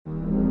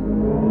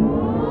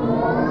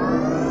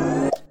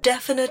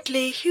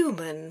definitely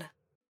human.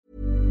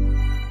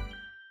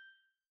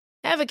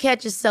 Ever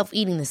catch yourself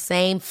eating the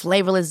same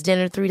flavorless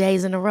dinner 3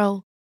 days in a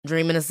row?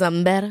 Dreaming of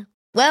something better?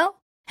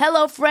 Well,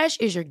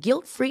 HelloFresh is your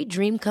guilt-free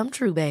dream come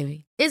true,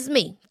 baby. It's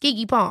me,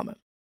 Keke Palmer.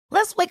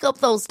 Let's wake up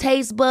those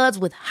taste buds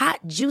with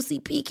hot, juicy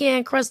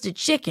pecan-crusted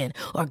chicken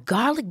or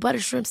garlic butter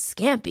shrimp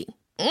scampi.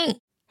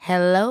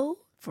 Hello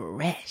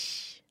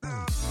Fresh.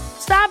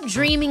 Stop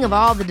dreaming of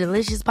all the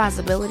delicious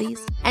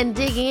possibilities and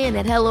dig in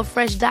at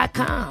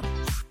HelloFresh.com.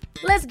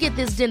 Let's get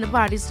this dinner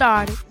party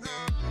started.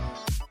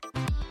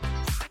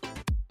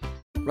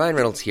 Ryan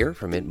Reynolds here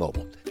from Mint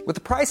Mobile. With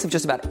the price of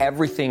just about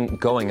everything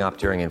going up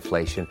during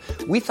inflation,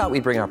 we thought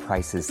we'd bring our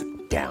prices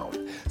down.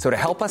 So to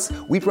help us,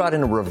 we brought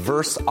in a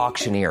reverse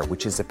auctioneer,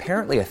 which is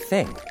apparently a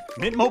thing.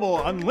 Mint Mobile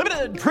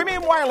Unlimited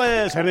Premium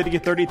Wireless. How to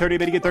get 30, 30,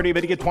 bit to get 30,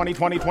 bit to get 20,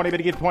 20, 20, bit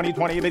to get 20,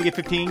 20, bit to get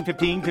 15,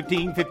 15,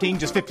 15, 15,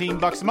 just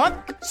 $15 a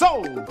month?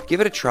 Sold!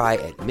 Give it a try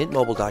at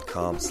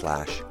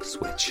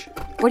mintmobile.com/switch.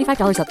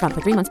 $45 up front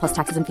for 3 months plus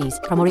taxes and fees.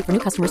 Promo rate for new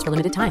customers for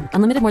limited time.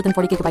 Unlimited more than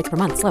 40 gigabytes per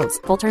month. Slows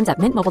full terms at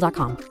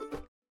mintmobile.com.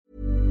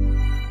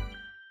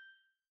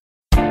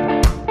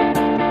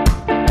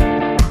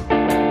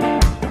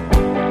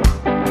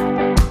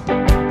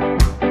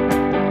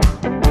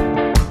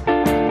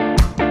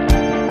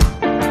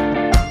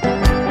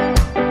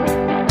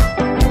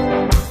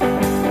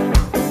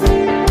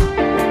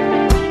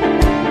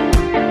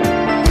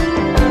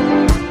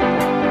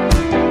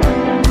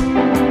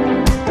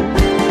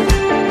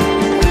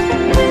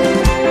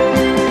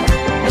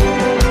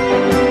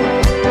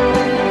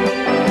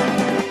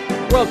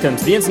 Welcome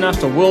to the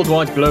International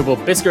Worldwide Global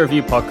Biscuit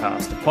Review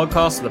Podcast, a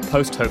podcast for the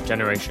post-hope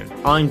generation.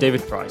 I'm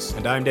David Price.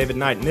 And I'm David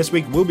Knight, and this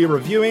week we'll be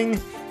reviewing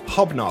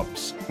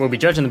Hobnobs. We'll be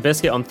judging the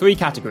biscuit on 3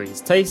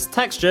 categories: taste,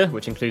 texture,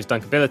 which includes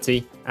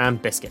dunkability,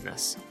 and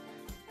biscuitness.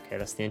 Okay,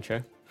 that's the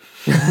intro.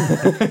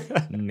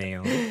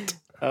 Nailed it.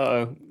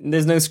 Uh-oh,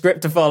 there's no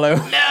script to follow.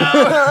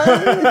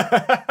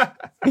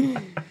 No!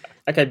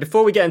 Okay,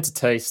 before we get into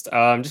taste,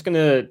 I'm just going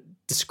to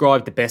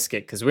describe the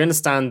biscuit, because we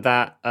understand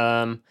that,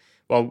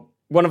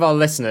 one of our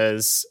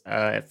listeners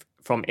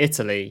from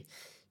Italy,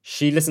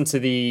 she listened to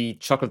the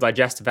chocolate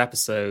digestive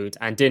episode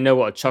and didn't know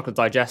what a chocolate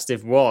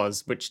digestive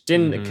was, which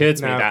didn't occur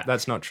to me that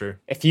that's not true.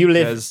 If you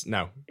live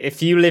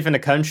in a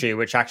country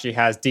which actually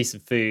has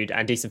decent food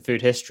and decent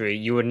food history,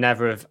 you would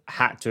never have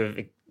had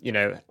to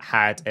have,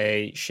 had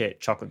a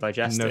shit chocolate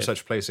digestive. No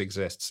such place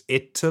exists.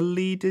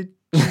 Italy, did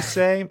you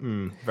say?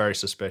 Very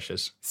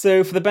suspicious.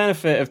 So for the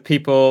benefit of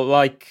people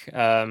like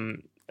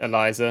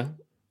Eliza,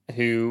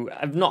 who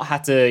have not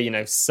had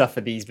to, suffer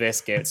these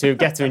biscuits, who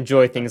get to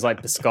enjoy things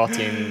like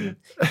biscotti and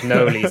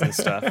cannolis and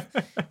stuff,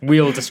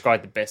 we'll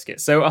describe the biscuit.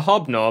 So a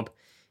hobnob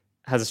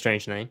has a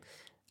strange name,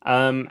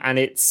 and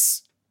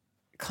it's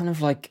kind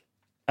of like...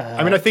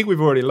 I think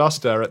we've already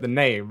lost her at the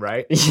name,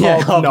 right?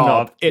 Yeah,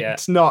 hobnob.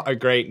 It's not a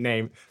great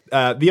name.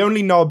 The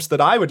only knobs that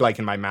I would like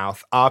in my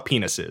mouth are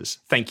penises.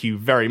 Thank you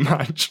very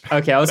much.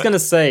 Okay, I was going to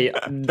say,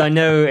 I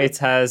know it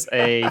has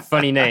a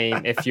funny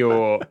name if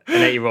you're an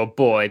 8-year-old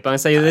boy, but I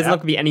say there's not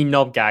going to be any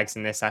knob gags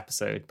in this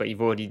episode, but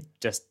you've already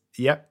just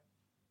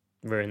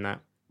ruined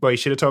that. Well, you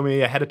should have told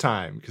me ahead of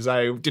time, because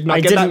I did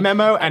not get that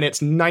memo, and it's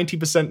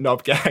 90%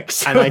 knob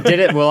gags. And I did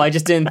it, I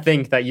just didn't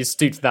think that you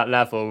stooped to that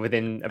level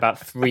within about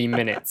 3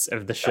 minutes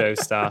of the show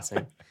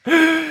starting.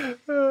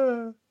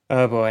 Oh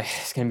boy,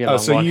 it's going to be a long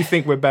one. So you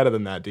think we're better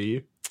than that, do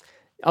you?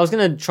 I was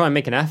going to try and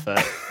make an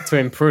effort to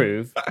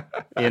improve,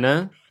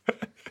 Never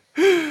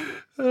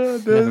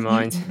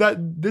mind.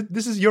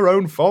 This is your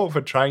own fault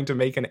for trying to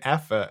make an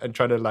effort and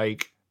trying to,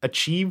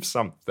 achieve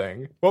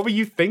something. What were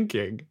you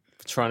thinking?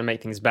 Trying to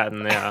make things better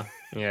than they are.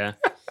 Yeah.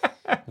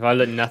 If I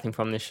learned nothing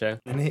from this show.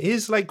 And it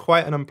is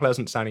quite an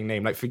unpleasant sounding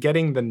name.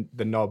 Forgetting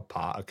the knob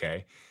part,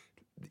 okay.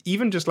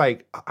 Even just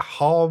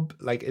hob,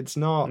 it's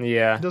not,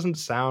 it doesn't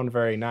sound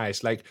very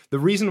nice. The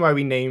reason why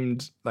we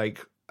named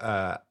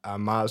our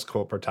Mars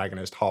Corp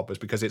protagonist Hob is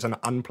because it's an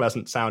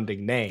unpleasant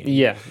sounding name.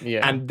 Yeah.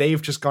 And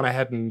they've just gone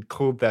ahead and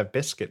called their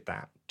biscuit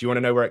that. Do you want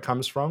to know where it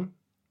comes from?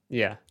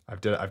 Yeah. I've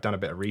done a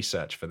bit of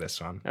research for this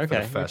one for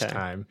the first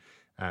time.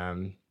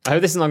 I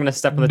hope this is not going to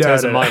step on the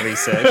toes of my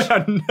research.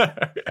 No.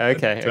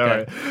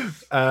 Okay.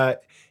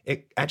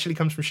 It actually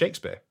comes from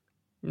Shakespeare.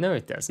 No,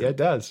 it doesn't. Yeah, it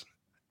does.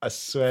 I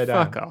swear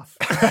down. Fuck off.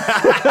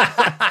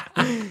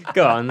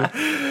 Go on.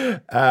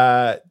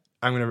 I'm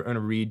gonna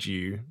read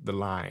you the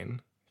line.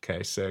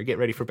 Okay, so get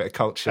ready for a bit of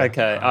culture.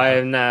 Okay, I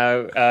am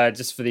now,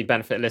 just for the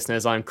benefit of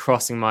listeners, I'm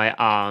crossing my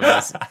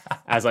arms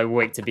as I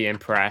wait to be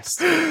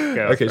impressed.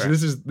 Okay, so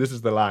this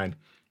is the line.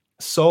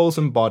 Souls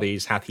and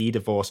bodies hath he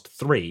divorced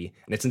 3,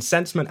 and its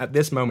incensement at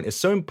this moment is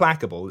so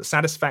implacable that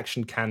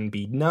satisfaction can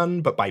be none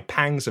but by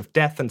pangs of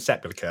death and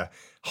sepulchre.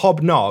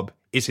 Hobnob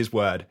is his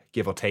word,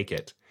 give or take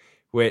it.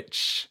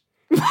 Which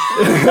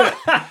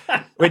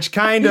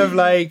kind of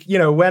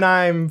when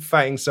I'm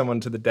fighting someone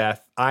to the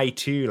death, I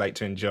too like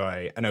to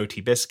enjoy an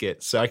OT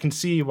biscuit. So I can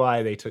see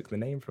why they took the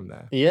name from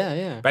there.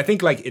 Yeah. But I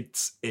think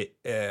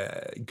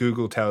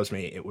Google tells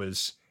me it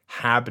was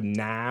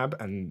Habnab,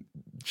 and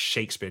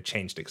Shakespeare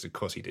changed it because of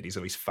course he did. He's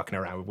always fucking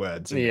around with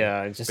words.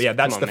 Yeah, just but yeah,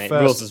 that's come on, the mate.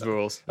 first. Rules is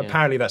rules. Yeah.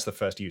 Apparently, that's the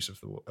first use of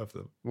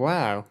the.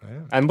 Wow.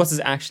 Yeah. And what does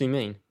it actually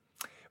mean?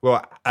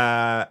 Well,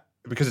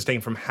 because it's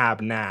taken from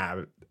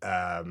Habnab,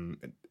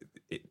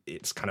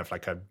 it's kind of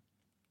like a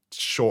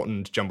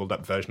shortened, jumbled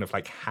up version of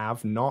like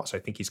have not. So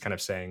I think he's kind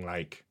of saying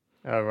like,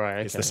 oh right,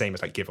 okay. It's the same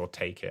as like give or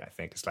take it. I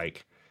think it's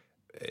like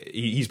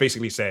he's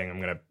basically saying I'm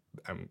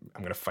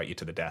gonna fight you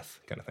to the death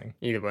kind of thing.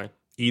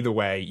 Either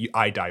way,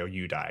 I die or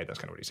you die. That's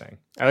kind of what he's saying.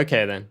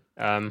 Okay then.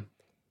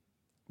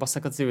 What's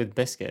that got to do with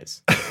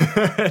biscuits?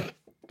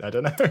 I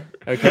don't know.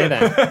 Okay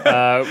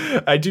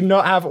then. I do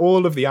not have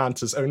all of the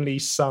answers, only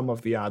some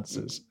of the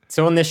answers.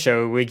 So on this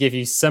show, we give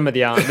you some of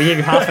the answers. We give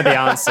you half of the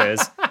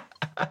answers.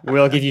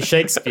 We'll give you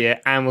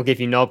Shakespeare and we'll give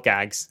you knob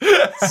gags.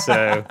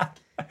 So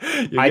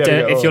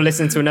if you're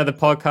listening to another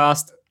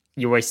podcast,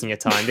 you're wasting your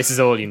time. This is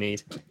all you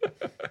need.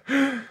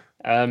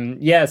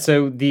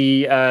 So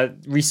the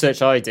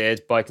research I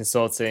did by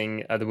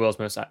consulting the world's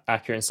most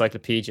accurate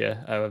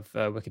encyclopedia of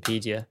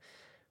Wikipedia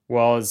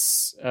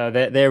was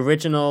their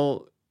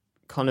original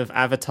kind of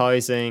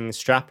advertising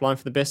strapline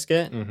for the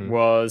biscuit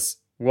was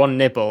one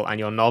nibble and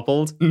you're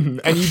nobbled.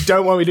 And you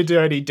don't want me to do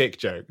any dick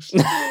jokes.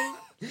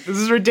 This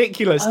is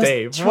ridiculous,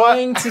 Dave.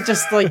 Trying to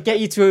just like get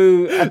you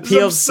to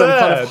appeal to some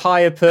kind of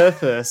higher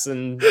purpose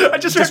and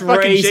just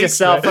raise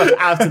yourself up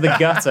out of the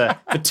gutter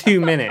for 2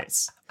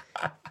 minutes.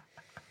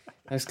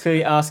 I was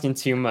clearly asking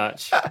too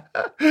much.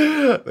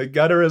 The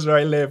gutter is where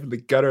I live. The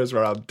gutter is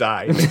where I'll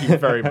die. Thank you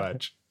very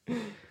much.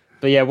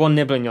 But yeah, one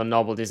nibble and you're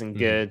nobbled isn't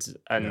good.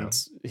 And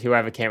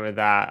whoever came with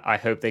that, I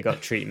hope they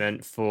got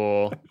treatment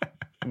for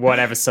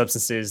whatever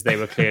substances they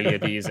were clearly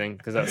abusing,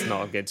 because that's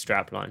not a good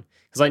strapline.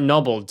 Because like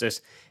nobbled,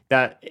 just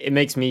that it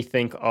makes me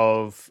think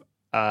of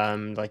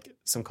like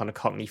some kind of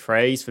Cockney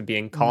phrase for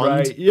being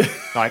conned. Right, yeah.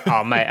 Like,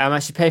 oh mate, how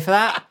much you pay for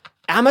that?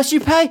 How much you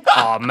pay?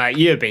 Oh mate,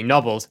 you've been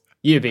nobbled.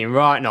 You've been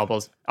right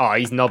nobbled. Oh,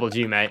 he's nobbled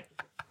you, mate.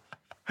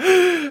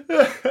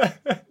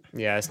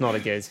 Yeah, it's not a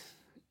good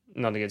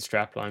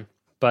strapline.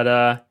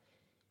 But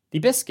the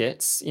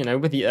biscuits,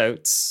 with the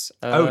oats.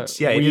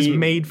 Oats, yeah, it is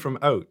made from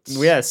oats.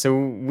 Yeah, so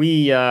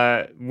we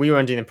were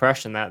under the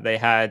impression that they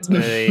had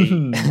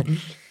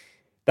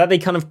that they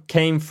kind of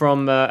came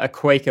from a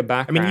Quaker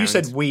background. I mean, you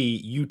said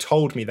you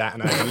told me that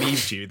and I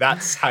believed you.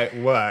 That's how it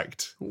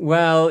worked.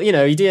 Well, you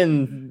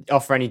didn't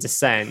offer any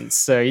dissent,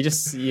 so you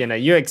just,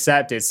 you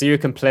accepted, so you're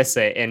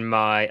complicit in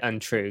my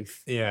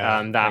untruth.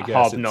 Yeah. That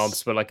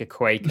hobnobs were like a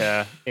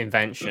Quaker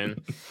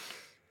invention.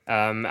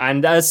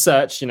 And as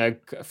such,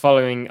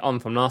 following on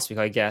from last week,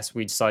 I guess,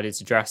 we decided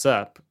to dress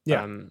up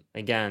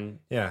again.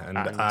 Yeah, and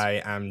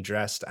I am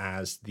dressed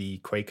as the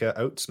Quaker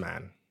Oats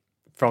man.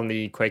 From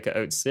the Quaker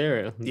Oats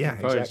cereal. Yeah,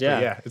 exactly.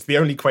 Yeah. It's the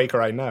only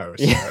Quaker I know.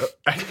 So. Yeah.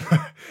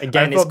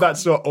 Again, I thought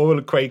that's what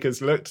all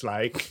Quakers looked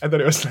like. I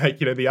thought it was like,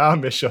 the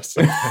Amish or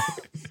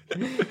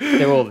something.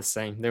 They're all the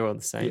same.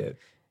 Yeah.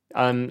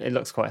 It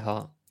looks quite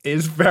hot.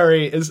 It's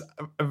very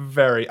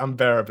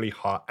unbearably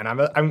hot. And I'm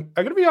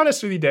going to be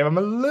honest with you, Dave. I'm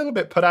a little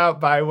bit put out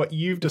by what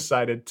you've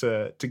decided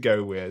to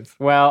go with.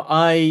 Well,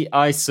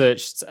 I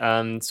searched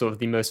sort of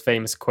the most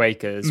famous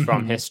Quakers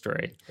from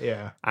history.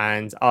 Yeah.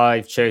 And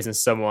I've chosen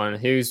someone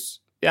who's,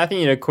 I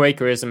think,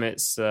 Quakerism,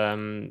 it's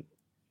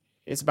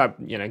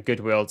about,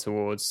 goodwill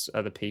towards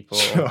other people.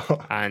 Sure.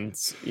 And,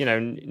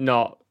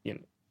 not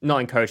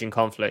encouraging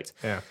conflict.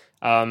 Yeah.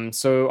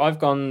 So I've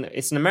gone,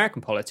 it's an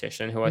American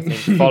politician who I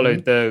think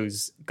followed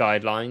those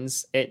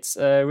guidelines. It's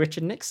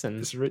Richard Nixon.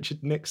 It's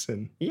Richard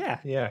Nixon. Yeah.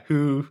 Yeah.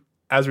 Who,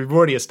 as we've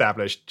already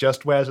established,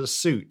 just wears a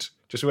suit.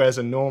 Just wears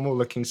a normal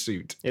looking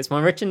suit. It's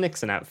my Richard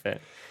Nixon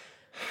outfit.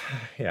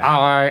 Yeah.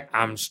 I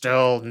am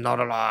still not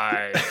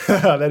alive.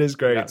 That is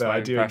great. That's though. my I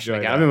do impression enjoy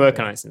again. that. I've been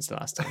working on it since the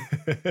last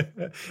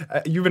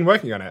time. You've been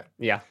working on it?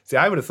 Yeah. See,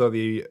 I would have thought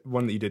the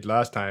one that you did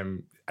last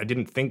time, I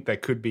didn't think there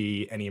could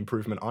be any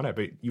improvement on it,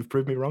 but you've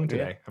proved me wrong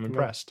today. I'm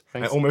impressed.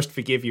 Thanks. I almost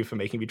forgive you for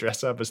making me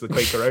dress up as the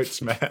Quaker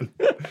Oats man.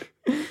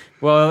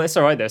 Well, it's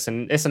all right, though.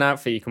 It's an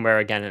outfit you can wear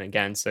again and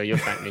again, so you'll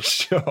thank me.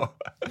 Sure.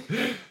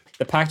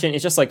 The packaging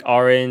is just like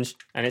orange,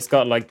 and it's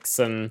got like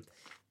some...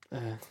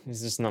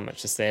 there's just not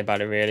much to say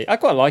about it, really. I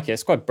quite like it.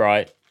 It's quite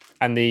bright.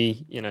 And the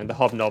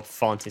hobnob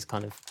font is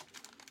kind of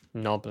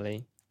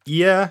knobbly.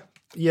 Yeah.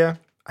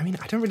 I mean,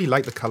 I don't really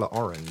like the colour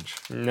orange.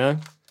 No?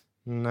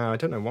 No, I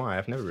don't know why.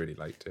 I've never really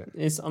liked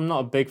it. I'm not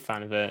a big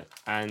fan of it.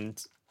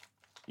 And,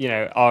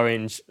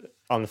 orange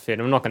on the food.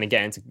 I'm not going to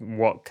get into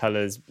what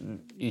colours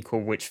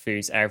equal which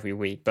foods every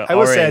week. But I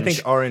will say I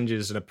think orange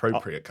is an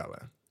appropriate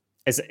colour.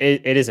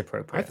 It is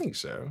appropriate. I think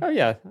so. Oh,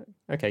 yeah.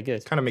 Okay,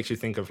 good. Kind of makes you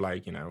think of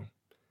like,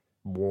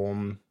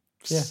 warm...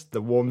 Yeah.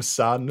 The warm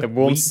sun. The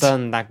warm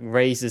sun that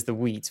raises the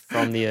wheat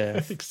from the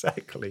earth.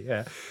 Exactly,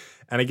 yeah.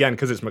 And again,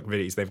 because it's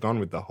McVitie's, they've gone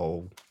with the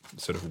whole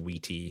sort of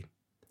wheaty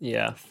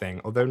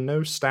thing. Although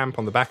no stamp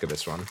on the back of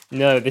this one.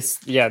 No, this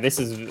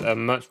is a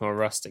much more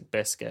rustic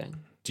biscuit.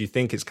 Do you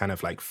think it's kind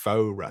of like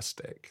faux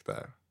rustic,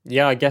 though?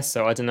 Yeah, I guess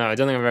so. I don't know. I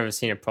don't think I've ever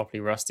seen a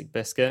properly rustic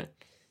biscuit.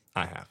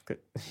 I have.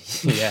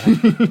 Yeah.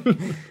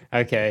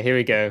 Okay, here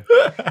we go.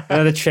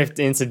 Another trip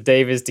into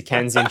David's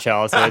Dickensian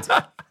childhood.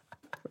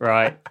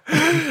 Right.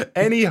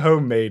 Any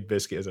homemade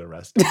biscuit is a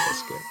rustic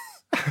biscuit.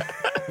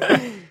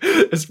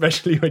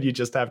 Especially when you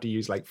just have to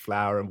use like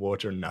flour and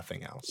water and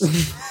nothing else.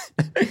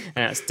 And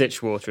that's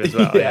ditch water as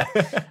well. Yeah.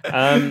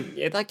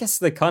 I guess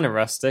they're kind of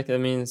rustic. I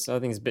mean, I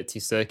think it's a bit too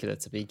circular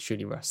to be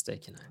truly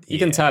rustic. You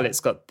can tell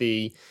it's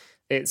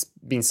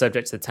been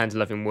subject to the tender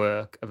loving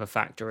work of a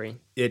factory.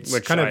 It's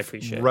which kind I of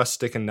appreciate.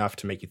 rustic enough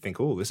to make you think,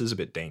 oh, this is a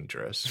bit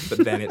dangerous.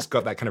 But then it's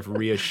got that kind of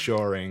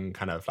reassuring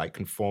kind of like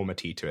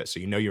conformity to it. So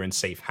you know you're in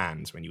safe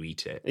hands when you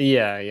eat it.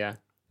 Yeah.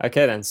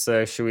 Okay then,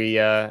 so should we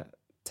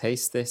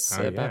taste this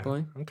bad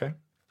boy? Okay.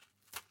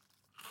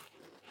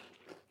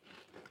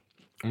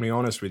 I'm going to be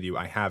honest with you,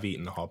 I have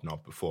eaten the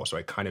hobnob before, so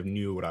I kind of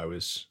knew what I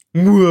was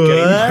getting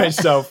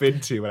myself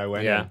into when I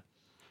went in.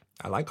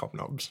 I like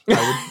hobnobs.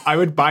 I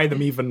would buy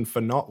them even for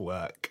not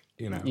work,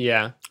 you know.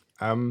 Yeah.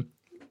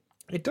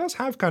 It does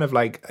have kind of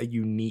like a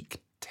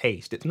unique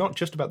taste. It's not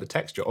just about the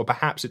texture, or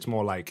perhaps it's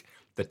more like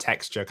the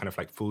texture kind of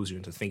like fools you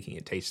into thinking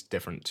it tastes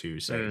different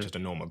to, say, just a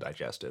normal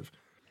digestive.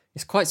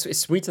 It's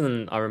sweeter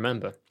than I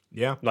remember.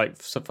 Yeah. Like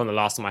from the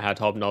last time I had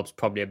hobnobs,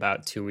 probably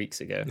about 2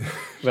 weeks ago.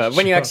 But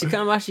when you actually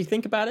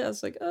think about it, I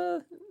was like,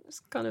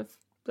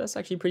 that's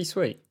actually pretty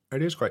sweet.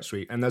 It is quite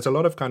sweet. And there's a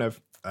lot of kind of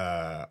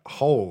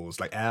holes,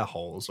 like air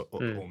holes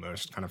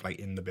almost, kind of like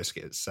in the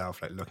biscuit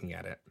itself, like looking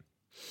at it.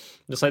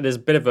 Just like there's a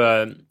bit of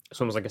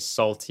it's almost like a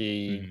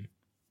salty,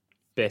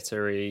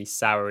 bittery,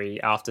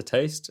 soury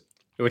aftertaste,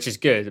 which is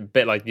good. A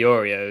bit like the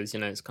Oreos,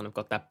 it's kind of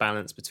got that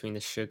balance between the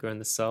sugar and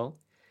the salt.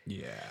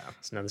 Yeah.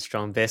 It's another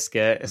strong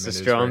biscuit. It's a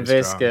strong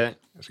biscuit.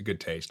 It's a good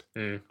taste.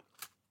 Yeah,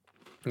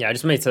 I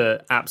just made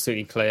it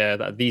absolutely clear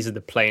that these are the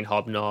plain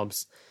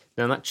hobnobs.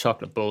 None of that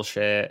chocolate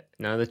bullshit.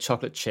 None of the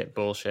chocolate chip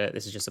bullshit.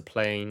 This is just a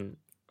plain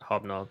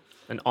hobnob.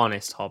 An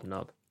honest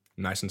hobnob.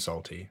 Nice and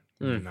salty.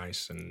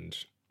 Nice and...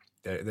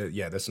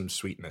 there's some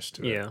sweetness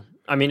to it. Yeah.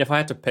 I mean, if I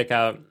had to pick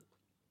out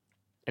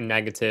a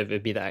negative,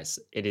 it'd be that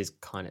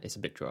it's a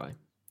bit dry.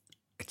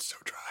 It's so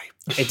dry.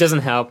 It doesn't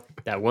help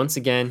that once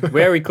again,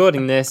 we're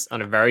recording this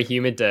on a very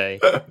humid day,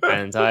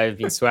 and I've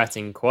been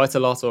sweating quite a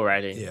lot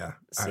already. Yeah.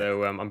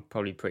 So I'm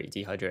probably pretty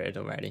dehydrated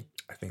already.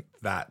 I think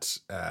that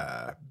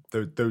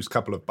those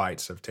couple of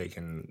bites have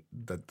taken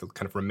the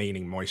kind of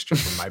remaining moisture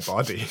from my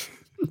body.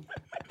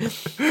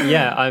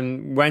 Yeah,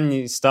 when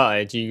you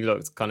started, you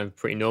looked kind of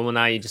pretty normal.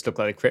 Now you just look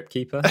like the Crypt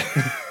Keeper.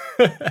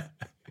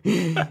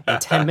 In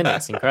 10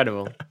 minutes,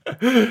 incredible.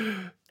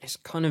 It's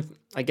kind of,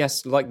 I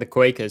guess, like the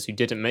Quakers who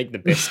didn't make the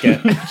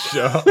biscuit.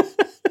 Sure.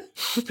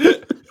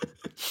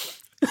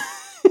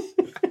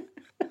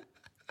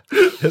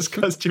 This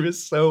costume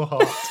is so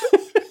hot.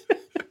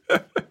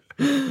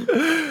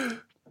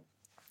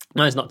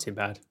 No, it's not too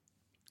bad.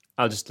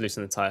 I'll just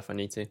loosen the tie if I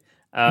need to.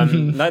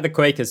 Like the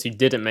Quakers who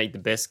didn't make the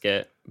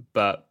biscuit,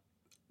 but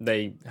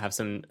they have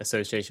some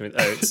association with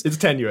oats. It's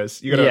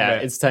tenuous. You gotta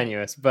admit. It's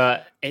tenuous,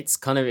 but it's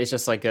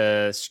just like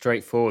a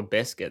straightforward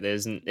biscuit.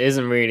 There's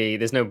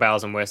no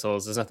bells and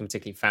whistles. There's nothing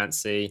particularly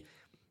fancy.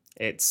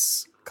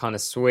 It's kind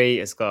of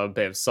sweet. It's got a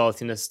bit of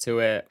saltiness to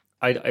it.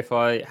 If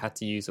I had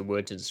to use a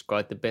word to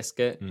describe the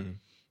biscuit,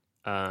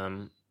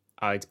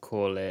 I'd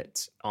call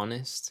it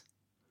honest.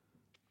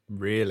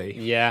 Really?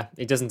 Yeah,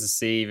 it doesn't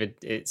deceive.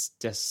 It's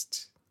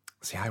just...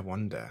 See, I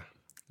wonder.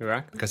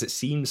 Right? Because it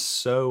seems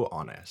so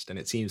honest and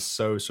it seems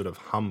so sort of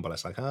humble.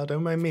 It's like, oh,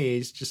 don't mind me.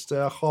 He's just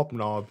a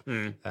hobnob.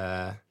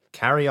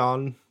 Carry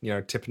on,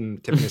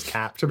 tipping his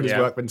cap, tipping his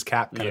workman's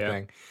cap kind of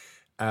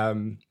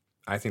thing.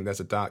 I think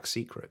there's a dark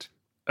secret.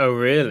 Oh,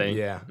 really?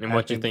 Yeah. And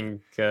what do you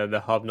think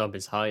the hobnob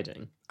is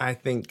hiding?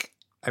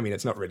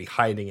 It's not really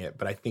hiding it,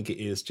 but I think it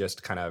is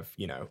just kind of,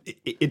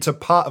 it's a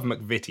part of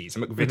McVitie's.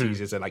 McVitie's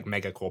is a like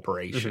mega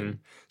corporation.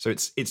 So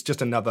it's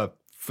just another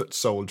foot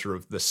soldier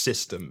of the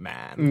system,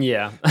 man.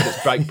 Yeah. But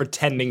it's like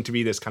pretending to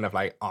be this kind of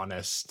like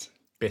honest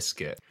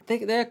biscuit.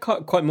 They're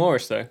quite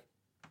Moorish though.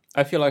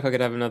 I feel like I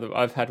could have another.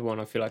 I've had one.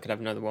 I feel like I could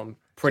have another one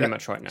pretty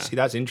much right now. See,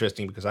 that's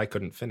interesting because I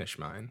couldn't finish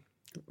mine.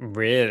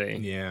 Really?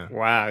 Yeah.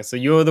 Wow. So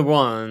you're the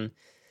one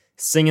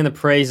singing the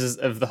praises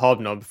of the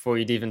hobnob before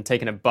you'd even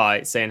taken a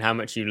bite, saying how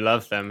much you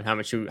love them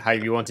and how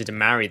you wanted to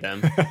marry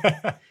them.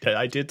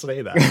 I did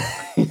say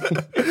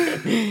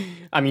that.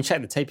 I mean,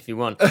 check the tape if you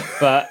want.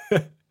 But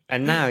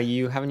and now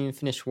you haven't even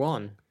finished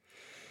one.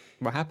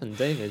 What happened,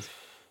 David?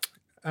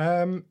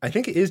 I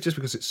think it is just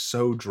because it's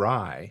so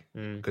dry,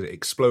 because it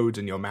explodes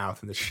in your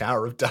mouth in the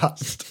shower of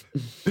dust.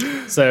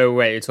 So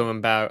wait, you're talking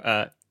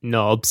about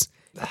knobs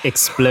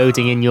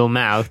exploding in your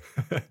mouth?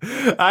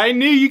 I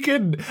knew you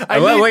could. I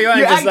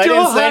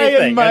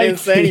didn't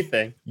say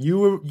anything. You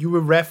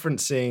were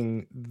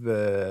referencing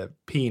the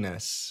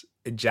penis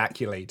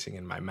ejaculating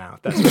in my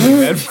mouth. That's what I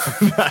meant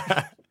from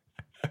that.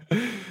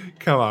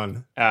 Come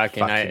on.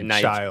 Okay,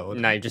 child.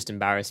 Now you just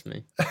embarrassed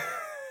me.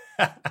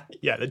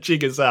 Yeah, the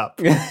jig is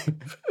up.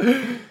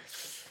 Okay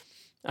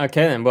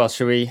then. Well,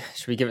 should we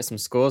give it some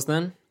scores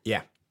then?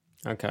 Yeah.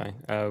 Okay.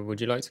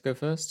 Would you like to go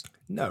first?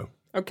 No.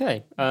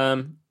 Okay.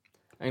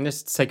 I'm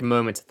just take a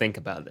moment to think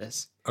about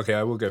this. Okay,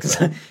 I will go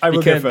first. I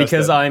will go first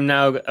because then. I'm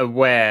now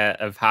aware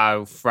of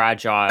how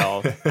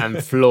fragile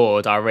and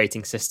flawed our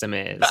rating system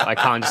is. I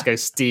can't just go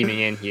steaming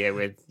in here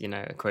with,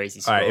 a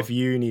crazy score. All right, if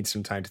you need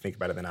some time to think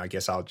about it, then I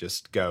guess I'll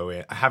just go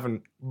in.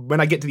 When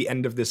I get to the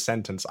end of this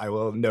sentence, I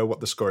will know what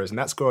the score is, and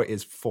that score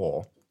is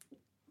 4.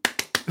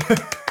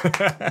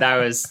 That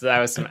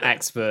was some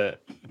expert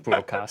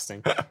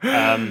broadcasting.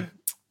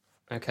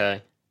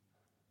 Okay.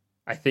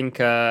 I think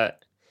I'm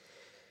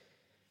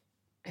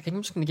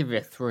just going to give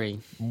it a 3.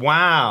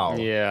 Wow.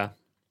 Yeah.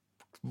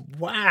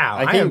 Wow.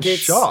 I think am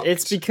shocked.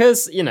 It's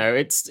because,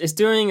 it's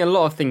doing a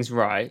lot of things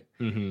right.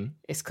 Mm-hmm.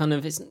 It's kind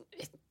of, it's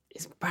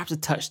perhaps a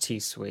touch too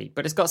sweet,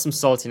 but it's got some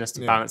saltiness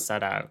to balance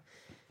that out.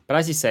 But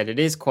as you said, it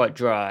is quite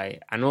dry,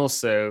 and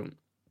also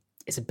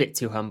it's a bit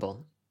too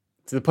humble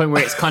to the point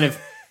where it's kind of,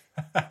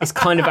 it's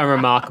kind of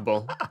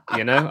unremarkable.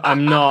 There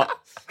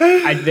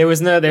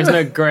was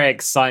no great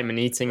excitement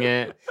eating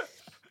it.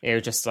 It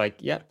was just like,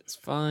 yep, it's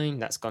fine.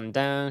 That's gone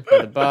down.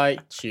 Another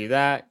bite, chew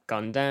that,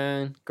 gone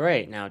down.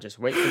 Great. Now just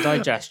wait for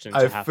digestion to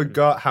happen. I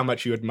forgot how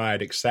much you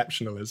admired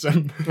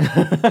exceptionalism.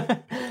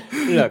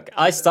 Look,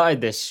 I started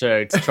this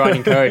show to try and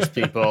encourage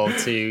people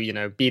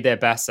to, be their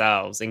best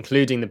selves,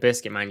 including the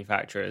biscuit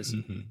manufacturers.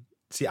 Mm-hmm.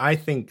 See, I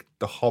think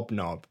the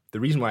Hobnob, the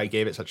reason why I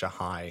gave it such a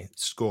high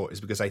score is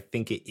because I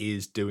think it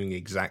is doing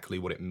exactly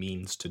what it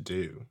means to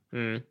do.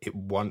 It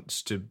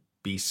wants to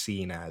be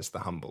seen as the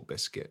humble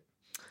biscuit.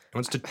 It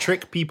wants to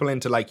trick people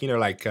into like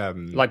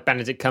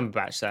Benedict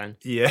Cumberbatch then.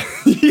 Yeah.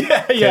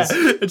 yeah.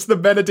 It's the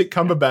Benedict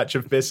Cumberbatch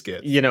of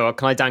biscuits. You know what?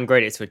 Can I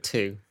downgrade it to a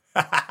 2?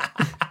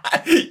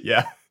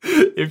 Yeah.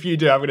 If you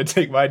do, I'm going to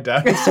take mine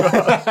down as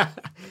well.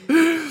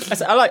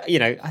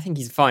 I think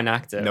he's a fine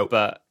actor. Nope.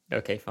 But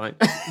okay, fine.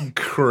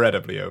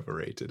 Incredibly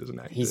overrated as an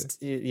actor.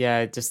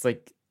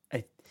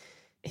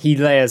 He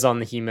layers on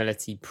the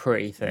humility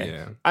pretty thick.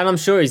 Yeah. And I'm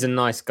sure he's a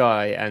nice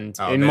guy, and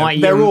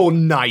they're all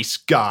nice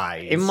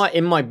guys.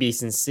 It might be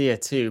sincere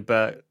too,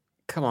 but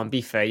come on,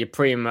 be fair. You're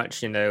pretty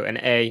much, an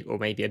A or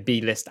maybe a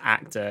B-list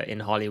actor in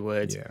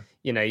Hollywood.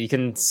 Yeah. You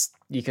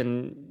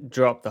can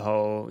drop the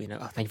whole,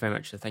 oh, thank you very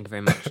much. Thank you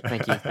very much.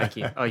 Thank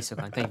you. Oh, you're so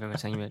kind. Thank you very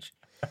much. Thank you very much.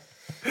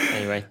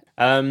 Anyway,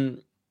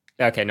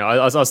 okay, no,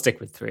 I'll stick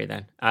with 3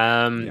 then.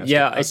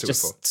 It's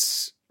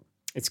just,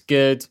 it's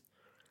good.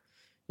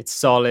 It's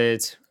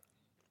solid.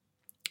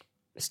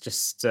 It's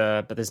just,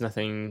 but there's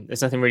nothing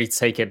really to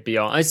take it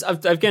beyond.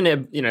 I've given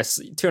it,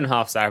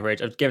 2.5's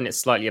average. I've given it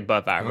slightly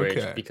above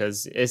average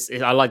because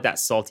I like that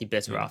salty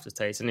bitter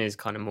aftertaste, and it is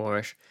kind of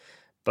moreish,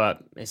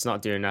 but it's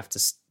not doing enough to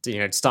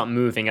start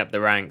moving up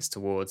the ranks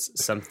towards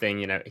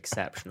something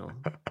exceptional,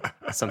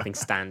 something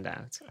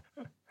standout.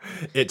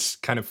 It's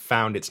kind of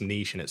found its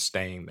niche and it's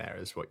staying there,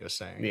 is what you're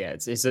saying. Yeah,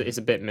 it's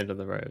a bit middle of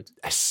the road.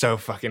 It's so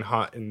fucking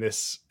hot in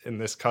this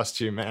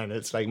costume, man.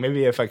 It's like,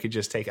 maybe if I could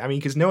just take,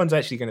 because no one's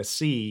actually going to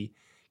see,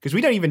 because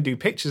we don't even do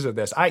pictures of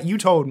this. You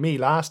told me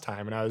last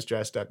time when I was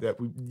dressed up that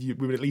we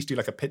would at least do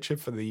like a picture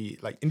for the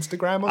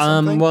Instagram or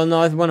something. Well,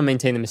 no, I want to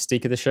maintain the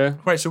mystique of the show.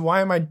 Right. So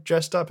why am I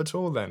dressed up at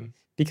all then?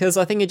 Because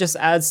I think it just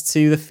adds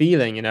to the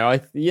feeling,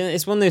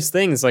 it's one of those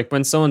things, like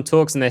when someone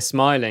talks and they're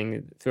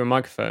smiling through a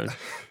microphone,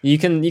 you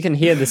can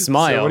hear the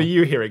smile. So what are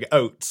you hearing?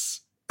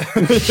 Oats.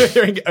 You're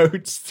hearing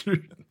oats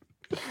through.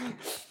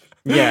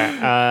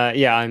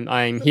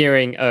 I'm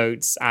hearing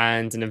oats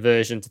and an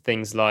aversion to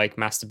things like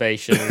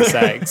masturbation and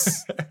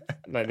sex,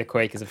 like the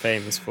Quakers are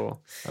famous for.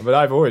 But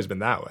I've always been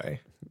that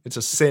way. It's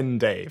a sin,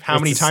 Dave. How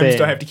many times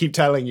do I have to keep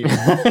telling you?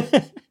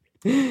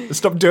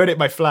 Stop doing it,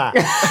 my flat.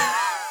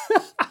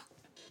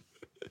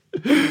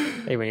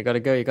 Hey, when you gotta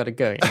go, you gotta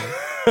go.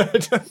 I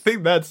don't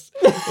think that's...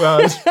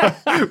 Well,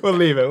 we'll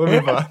leave it. We'll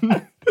move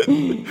on.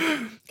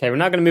 Okay, we're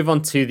now going to move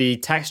on to the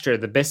texture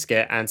of the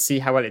biscuit and see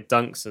how well it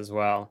dunks as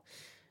well.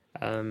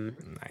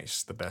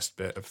 Nice, the best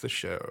bit of the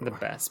show. The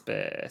best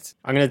bit.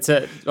 I'm going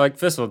to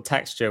first of all,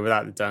 texture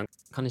without the dunk,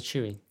 kind of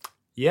chewy.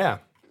 Yeah.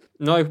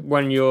 Not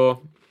when you're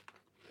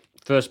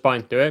first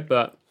biting through it,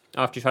 but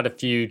after you've had a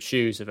few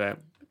chews of it,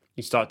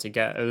 you start to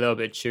get a little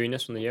bit of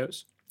chewiness from the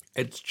oats.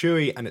 It's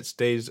chewy and it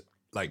stays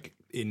like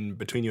in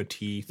between your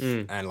teeth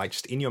and like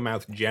just in your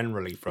mouth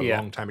generally for a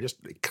long time.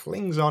 It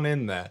clings on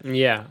in there.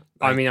 Yeah.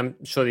 I mean,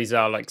 I'm sure these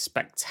are like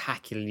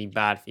spectacularly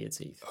bad for your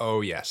teeth.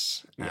 Oh,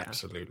 yes. Yeah.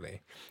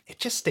 Absolutely. It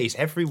just stays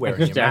everywhere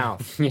in your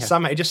mouth. Yeah.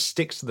 Somehow it just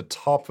sticks to the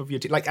top of your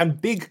teeth. And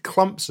big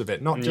clumps of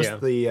it, not just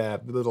the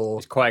little...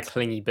 It's quite a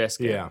clingy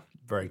biscuit. Yeah.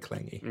 Very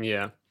clingy.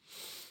 Yeah.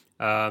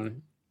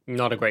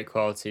 Not a great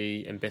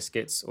quality in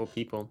biscuits or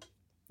people.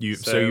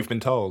 So you've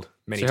been told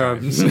many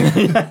times.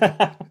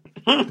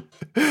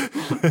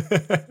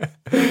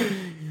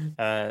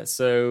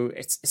 So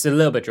it's a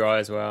little bit dry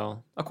as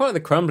well. I quite like the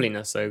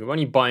crumbliness though. When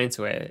you bite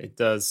into it, it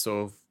does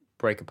sort of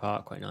break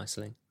apart quite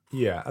nicely.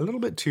 Yeah, a little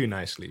bit too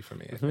nicely for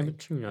me. A little bit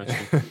too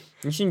nicely.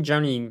 You seem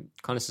generally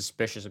kind of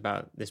suspicious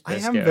about this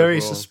biscuit. I am very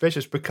overall.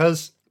 Suspicious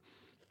because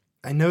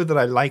I know that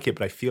I like it,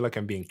 but I feel like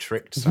I'm being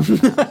tricked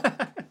somehow.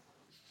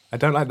 I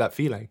don't like that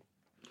feeling.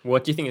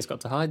 What do you think it's got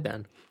to hide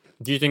then?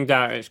 Do you think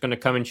that it's going to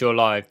come into your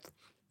life,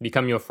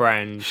 become your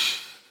friend,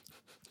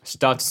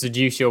 start to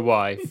seduce your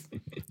wife,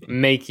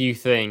 make you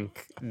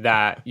think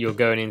that you're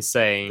going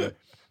insane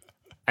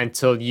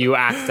until you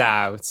act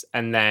out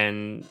and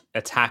then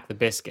attack the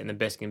biscuit, and the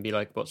biscuit can be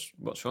like,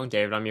 what's wrong,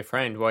 David? I'm your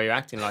friend. Why are you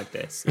acting like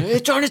this? You're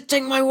trying to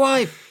take my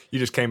wife. You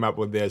just came up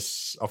with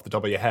this off the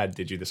top of your head,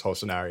 did you, this whole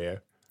scenario?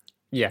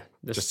 Yeah.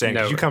 Just saying,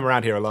 'cause you come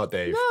around here a lot,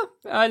 Dave.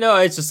 No, I know.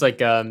 It's just like,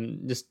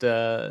 based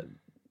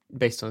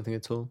on anything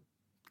at all.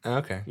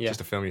 Okay. Yeah.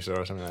 Just a film you saw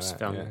or something like that.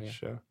 Film, yeah,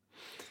 sure.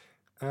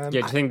 Do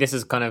you think this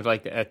is kind of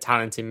like a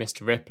talented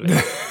Mr. Ripley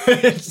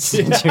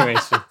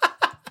situation?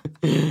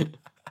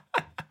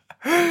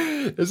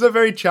 It's a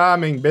very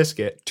charming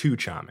biscuit. Too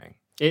charming.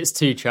 It's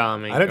too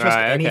charming. I don't trust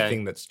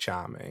anything that's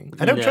charming.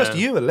 I don't trust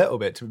you a little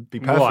bit, to be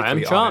perfectly honest.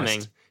 I'm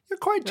charming. You're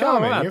quite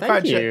charming. Oh, wow, you're thank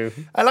quite you.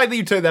 I like that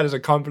you took that as a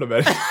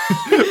compliment.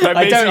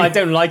 I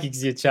don't like it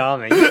because you're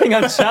charming. You think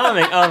I'm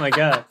charming? Oh my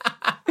god.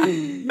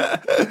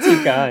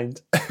 Too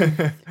kind.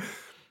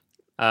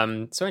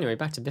 So anyway,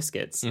 back to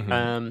biscuits.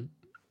 Mm-hmm.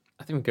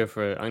 I think I'm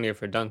gonna go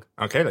for a dunk.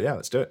 Okay, yeah,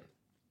 let's do it.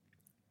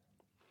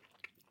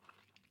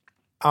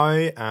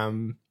 I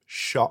am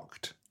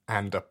shocked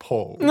and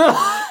appalled.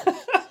 Wow.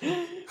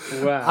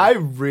 I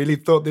really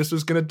thought this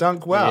was going to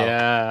dunk well.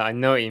 Yeah, I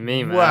know what you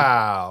mean, man.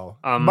 Wow.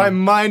 My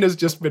mind has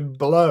just been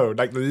blown,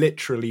 like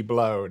literally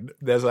blown.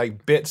 There's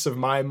like bits of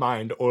my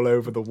mind all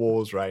over the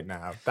walls right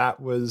now. That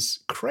was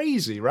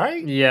crazy,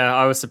 right? Yeah,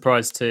 I was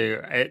surprised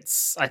too.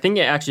 I think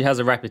it actually has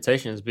a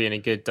reputation as being a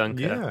good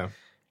dunker. Yeah.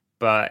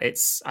 But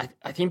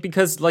I think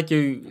because, like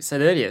you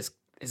said earlier,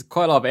 it's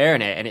quite a lot of air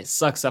in it, and it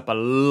sucks up a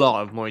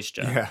lot of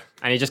moisture. Yeah.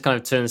 And it just kind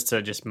of turns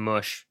to just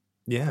mush.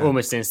 Yeah.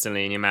 Almost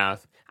instantly in your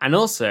mouth. And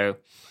also,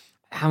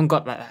 I haven't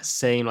got that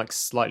same like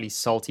slightly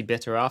salty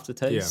bitter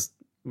aftertaste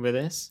with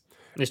this.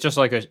 It's just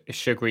like a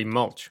sugary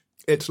mulch.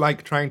 It's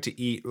like trying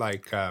to eat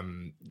like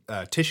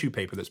tissue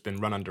paper that's been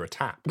run under a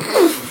tap.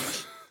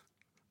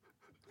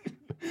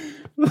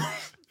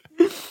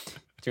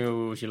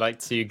 Would you like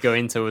to go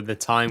into the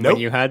time Nope.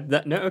 when you had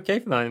that? No, okay,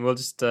 fine. We'll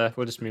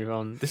just move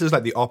on. This is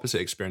like the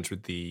opposite experience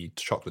with the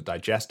chocolate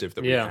digestive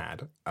that we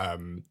had.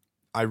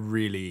 I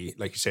really,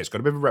 like you say, it's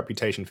got a bit of a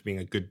reputation for being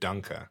a good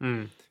dunker.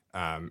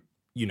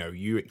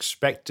 You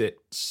expect it.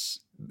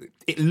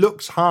 It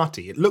looks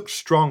hearty. It looks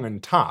strong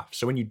and tough.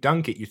 So when you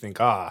dunk it, you think,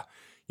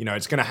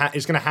 it's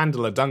gonna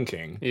handle a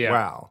dunking. Yeah.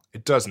 Wow,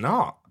 it does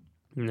not.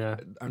 No.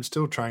 I'm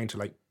still trying to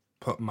like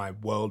put my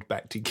world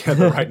back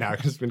together right now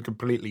because it's been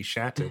completely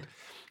shattered.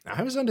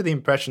 I was under the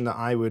impression that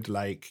I would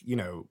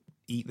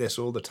eat this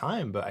all the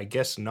time, but I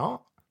guess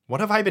not. What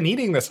have I been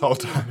eating this whole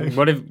time?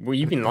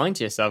 You've been lying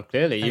to yourself,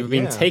 clearly. You've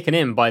been taken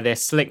in by their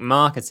slick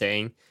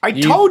marketing. I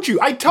told you,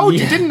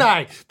 didn't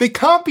I? They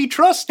can't be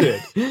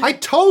trusted. I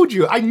told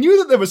you. I knew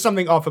that there was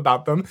something off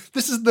about them.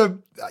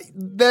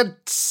 They're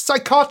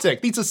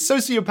psychotic. These are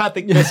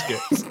sociopathic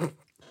biscuits.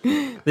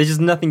 There's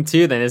just nothing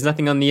to them. There's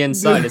nothing on the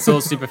inside. It's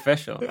all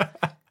superficial.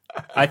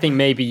 I think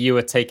maybe you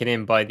were taken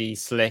in by the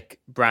slick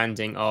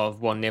branding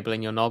of one nibble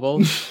in your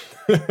novel.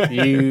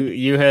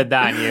 You heard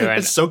that and you went,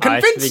 it's so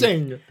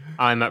convincing.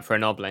 I'm up for a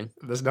nobbling.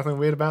 There's nothing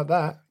weird about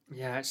that.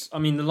 Yeah, the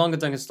longer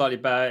dunk is slightly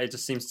better. It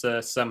just seems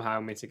to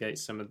somehow mitigate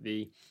some of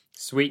the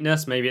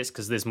sweetness. Maybe it's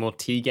because there's more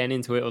tea getting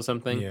into it or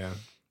something. Yeah.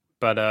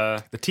 But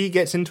the tea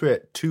gets into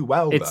it too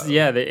well, though.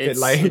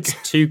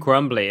 It's too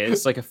crumbly.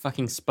 It's like a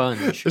fucking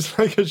sponge. It's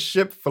like a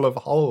ship full of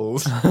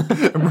holes.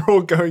 And we're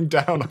all going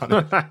down on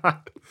it.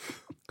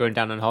 Going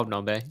down on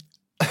Hobnob, eh?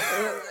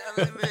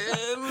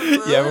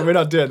 Yeah, but we're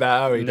not doing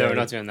that, are we? No, we're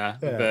not doing that.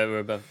 Yeah. But we're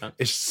above that.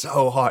 It's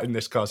so hot in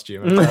this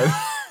costume.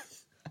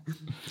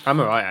 I'm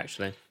alright,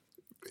 actually.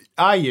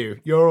 Are you?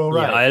 You're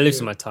alright? Yeah, I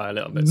loosened my tie a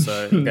little bit,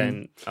 so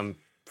again, I'm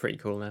pretty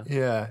cool now.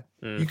 Yeah.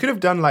 You could have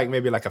done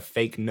maybe a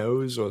fake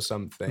nose or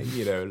something,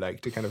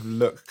 to kind of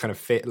look, kind of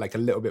fit like a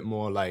little bit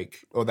more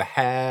or the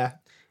hair.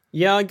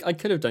 Yeah, I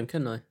could have done,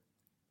 couldn't I?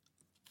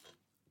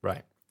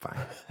 Right. Fine.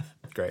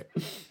 Great.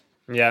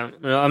 Yeah,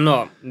 I'm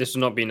not. This has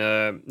not been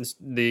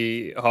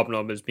the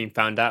Hobnob has been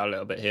found out a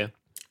little bit here.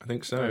 I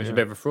think so. It was a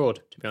bit of a fraud,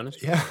 to be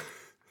honest. Yeah.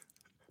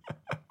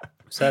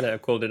 Said it. I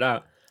called it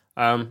out.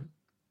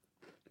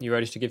 You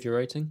ready to give your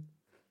rating?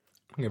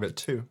 I'll give it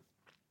 2.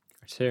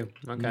 2.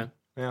 Okay.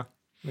 Yeah.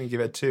 I'm gonna give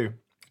it 2.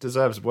 It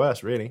deserves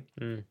worse, really.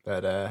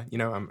 But I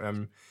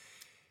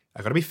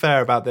got to be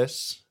fair about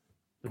this.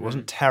 It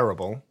wasn't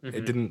terrible.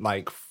 It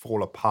didn't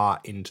fall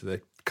apart into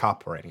the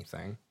cup or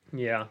anything.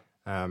 Yeah.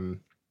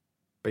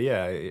 But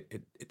yeah,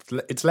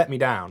 it's let me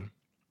down.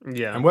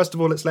 Yeah. And worst of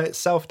all, it's let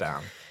itself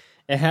down.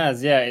 It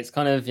has, yeah. It's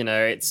kind of,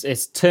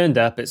 it's turned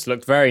up. It's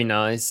looked very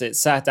nice. It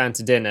sat down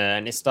to dinner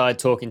and it started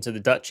talking to the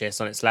Duchess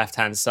on its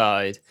left-hand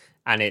side.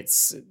 And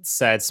it's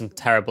said some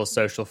terrible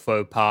social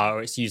faux pas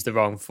or it's used the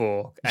wrong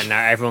fork. And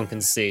now everyone can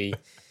see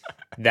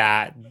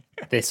that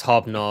this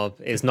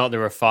Hobnob is not the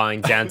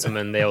refined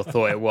gentleman they all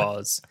thought it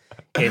was.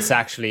 It's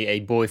actually a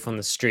boy from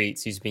the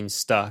streets who's been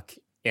stuck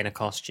in a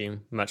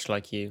costume, much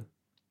like you.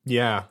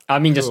 Yeah. I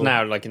mean, just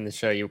now, in the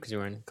show, because you're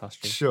wearing a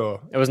costume.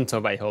 Sure. It wasn't until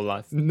about your whole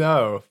life.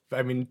 No.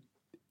 I mean,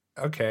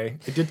 okay.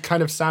 It did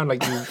kind of sound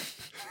like you...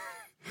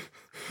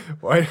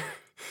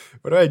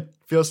 Why do I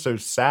feel so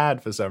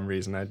sad for some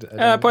reason?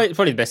 Probably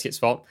the biscuit's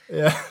fault.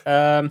 Yeah.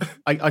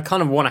 I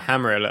kind of want to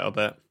hammer it a little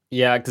bit.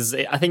 Yeah, because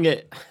I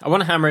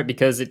want to hammer it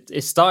because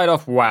it started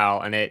off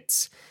well and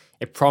it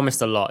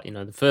promised a lot. You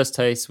know, the first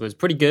taste was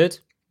pretty good.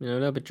 You know, a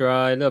little bit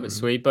dry, a little bit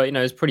sweet, but, you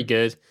know, it's pretty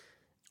good.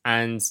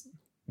 And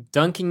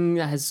dunking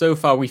has so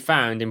far, we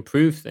found,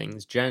 improved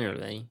things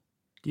generally.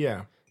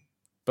 Yeah.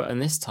 But in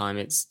this time,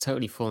 it's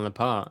totally fallen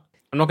apart.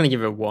 I'm not going to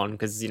give it a 1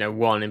 because, you know,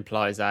 1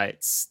 implies that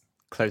it's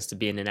close to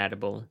being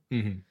inedible.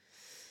 Mm-hmm.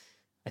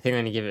 I think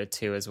I'm going to give it a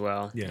 2 as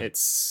well. Yeah.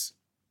 It's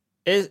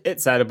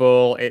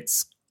edible.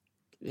 It's,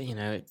 you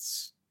know,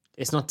 it's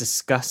not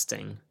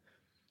disgusting,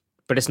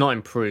 but it's not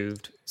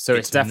improved. So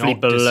it's definitely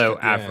below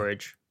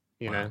average,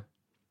 you know.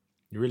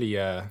 You're really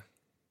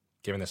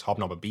giving this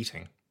hobnob a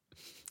beating.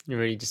 You're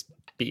really just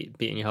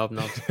beating your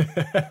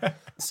hobnobs.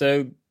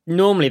 So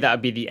normally that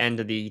would be the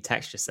end of the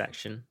texture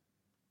section.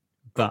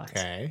 But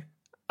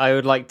I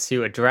would like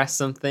to address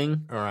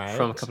something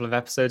from a couple of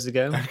episodes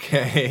ago.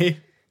 Okay,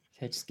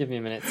 just give me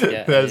a minute to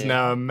get... There's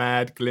now a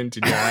mad glint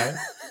in your eye.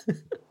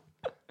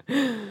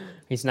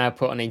 He's now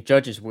put on a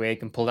judge's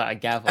wig and pulled out a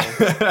gavel.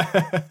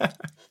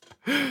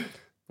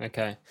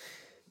 Okay.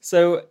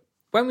 So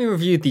when we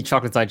reviewed the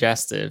chocolate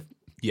digestive...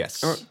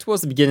 Yes.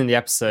 Towards the beginning of the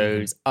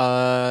episode,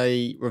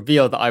 I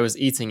revealed that I was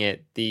eating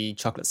it the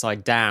chocolate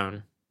side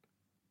down.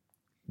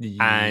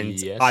 And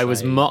yes, I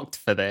was mocked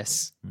for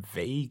this.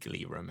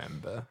 Vaguely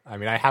remember. I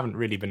mean, I haven't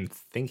really been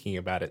thinking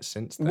about it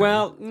since then.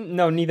 Well,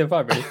 no, neither have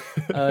I really.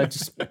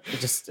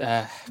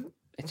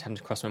 It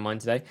hadn't crossed my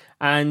mind today.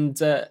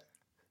 And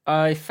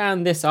I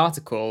found this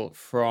article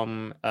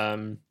from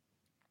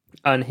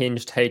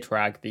Unhinged Hate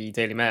Rag, the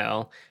Daily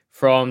Mail,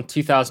 from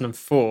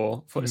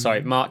 2004,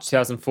 March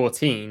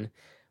 2014,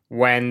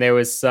 when there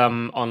was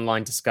some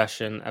online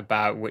discussion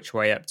about which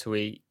way up to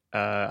eat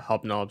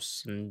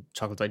hobnobs and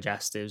chocolate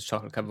digestives,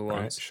 chocolate covered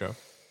ones. Right, sure.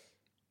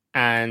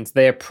 And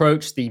they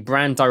approached the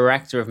brand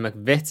director of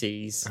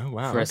McVitie's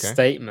for a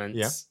statement.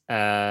 Yeah.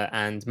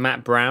 And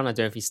Matt Brown, I don't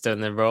know if he's still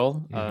in the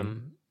role.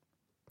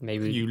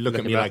 Maybe you look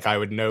at me like I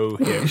would know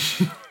him.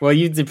 Well,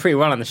 you did pretty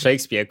well on the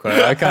Shakespeare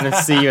quote. I kind of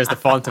see you as the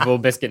font of all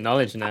biscuit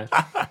knowledge now.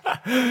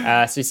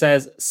 So he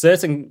says,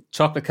 certain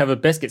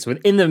chocolate-covered biscuits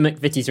within the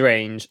McVitie's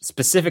range,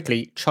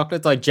 specifically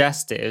chocolate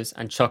digestives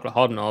and chocolate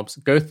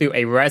hobnobs, go through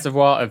a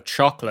reservoir of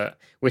chocolate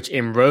which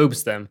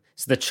enrobes them.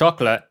 So the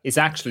chocolate is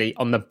actually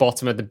on the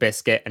bottom of the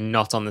biscuit and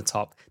not on the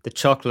top. The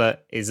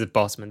chocolate is the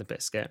bottom of the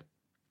biscuit.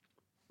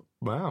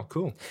 Wow,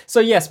 cool. So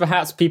yes,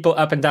 perhaps people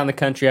up and down the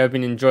country have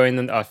been enjoying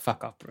them. Oh,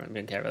 fuck off. I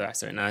don't care about the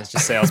rest of it now. It's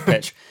just sales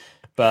pitch.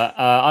 But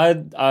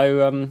I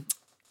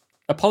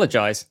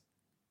apologize.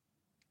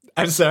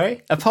 I'm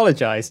sorry?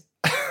 Apologize.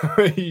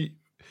 Are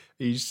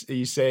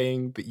you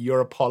saying that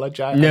you're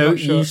apologizing? No,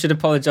 you should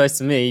apologize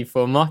to me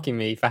for mocking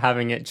me for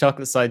having it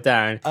chocolate side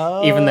down,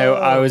 even though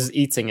I was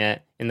eating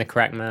it in the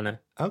correct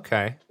manner.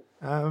 Okay.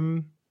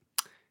 No.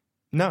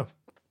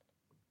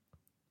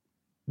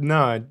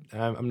 No,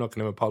 I'm not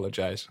going to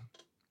apologize.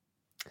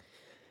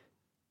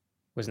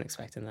 Wasn't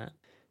expecting that.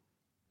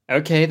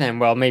 Okay, then.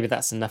 Well, maybe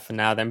that's enough for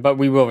now then, but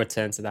we will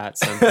return to that at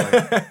some point.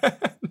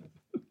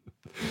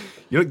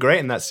 You look great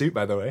in that suit,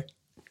 by the way.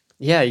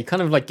 Yeah, he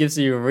kind of like gives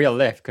you a real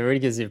lift. It really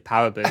gives you a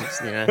power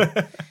boost, you know.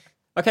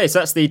 Okay, so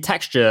that's the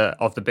texture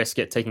of the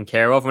biscuit taken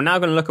care of. We're now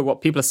going to look at what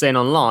people are saying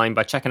online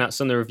by checking out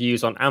some of the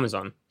reviews on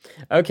Amazon.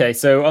 Okay,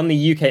 so on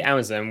the UK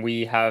Amazon,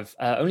 we have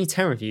only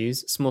 10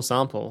 reviews, small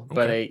sample,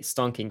 but a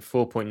stonking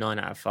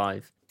 4.9 out of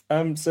 5.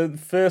 So the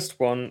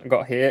first one I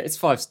got here, it's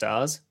 5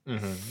 stars.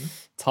 Mm-hmm.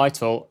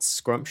 Title,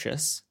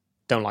 scrumptious.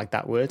 Don't like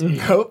that word.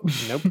 Nope.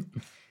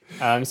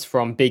 It's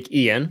from Big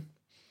Ian.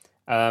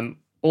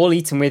 All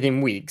eaten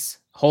within weeks.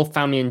 Whole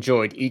family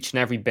enjoyed each and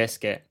every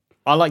biscuit.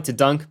 I like to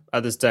dunk,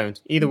 others don't.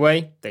 Either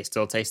way, they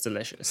still taste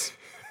delicious.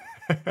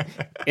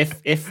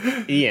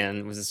 If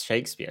Ian was a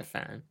Shakespeare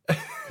fan,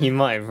 he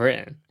might have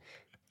written,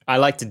 I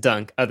like to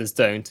dunk, others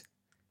don't.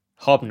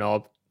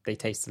 Hobnob, they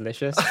taste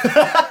delicious.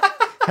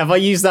 Have I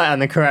used that in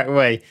the correct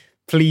way?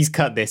 Please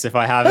cut this if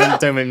I haven't.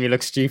 Don't make me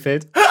look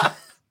stupid.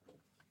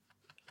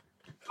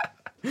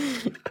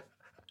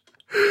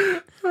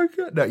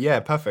 No, yeah,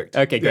 perfect.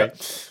 Okay,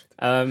 great.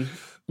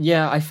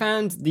 Yeah. I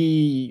found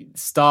the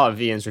start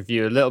of Ian's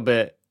review a little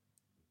bit,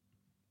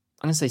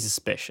 I'm going to say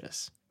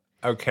suspicious.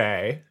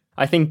 Okay.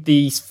 I think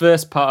the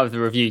first part of the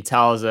review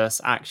tells us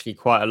actually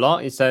quite a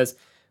lot. It says,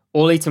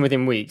 all eaten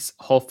within weeks,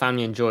 whole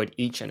family enjoyed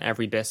each and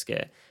every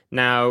biscuit.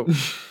 Now,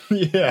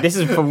 This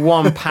is for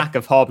 1 pack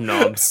of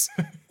hobnobs.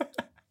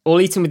 All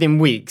eaten within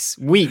weeks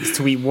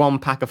to eat 1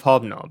 pack of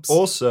hobnobs.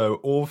 Also,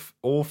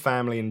 all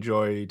family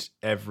enjoyed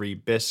every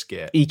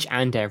biscuit. Each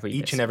and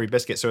every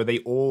biscuit. So are they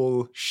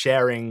all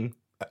sharing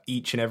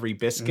each and every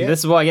biscuit? This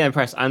is what I get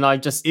impressed. And I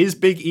just... Is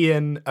Big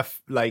Ian,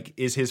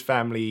 is his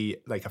family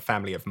like a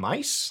family of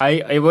mice?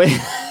 Let's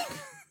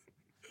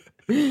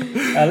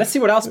see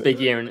what else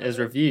Big Ian has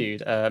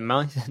reviewed.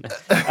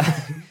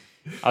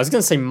 I was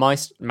going to say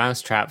mouse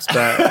traps,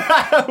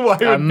 but Why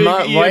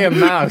a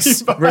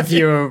mouse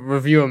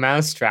review a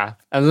mouse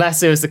trap?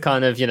 Unless it was the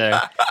kind of,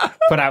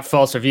 put out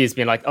false reviews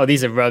being like, oh,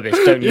 these are rubbish.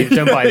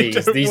 Don't buy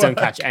these. These don't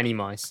catch any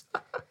mice.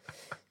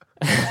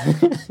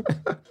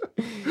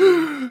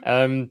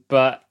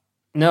 But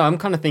no, I'm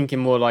kind of thinking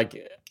more like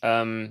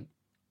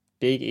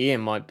Big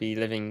Ian might be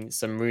living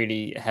some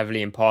really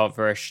heavily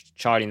impoverished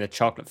Charlie and the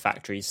Chocolate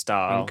Factory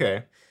style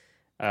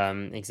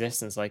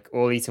existence, like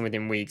all eaten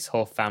within weeks,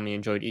 whole family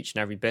enjoyed each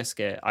and every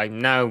biscuit. I'm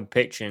now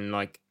picturing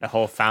like a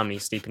whole family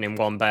sleeping in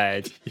one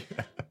bed,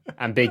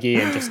 and Big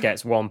Ian just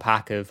gets one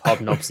pack of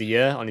Hobnobs a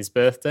year on his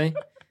birthday.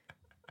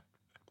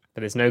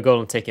 But there's no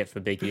golden ticket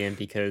for Big Ian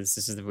because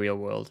this is the real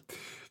world.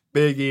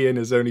 Big Ian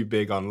is only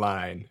big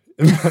online.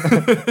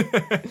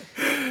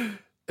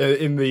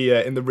 In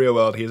the real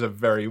world, he is a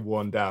very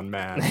worn down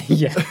man.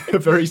 Yeah,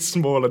 very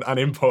small and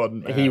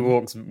unimportant man. He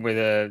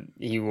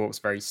walks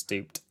very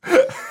stooped.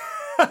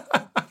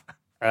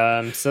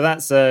 So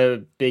that's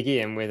Big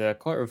Ian with a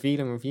quite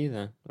revealing review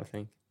there, I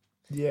think.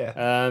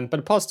 Yeah. But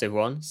a positive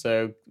one,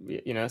 so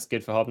it's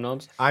good for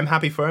Hobnobs. I'm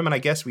happy for him, and I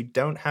guess we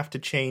don't have to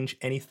change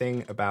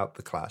anything about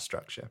the class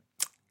structure.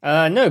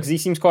 No, because he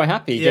seems quite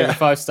happy. He gave it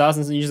 5 stars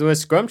and used the word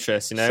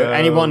scrumptious. So,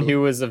 anyone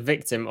who was a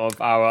victim of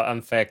our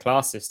unfair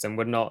class system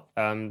would not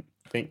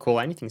call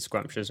anything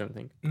scrumptious, I don't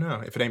think.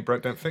 No, if it ain't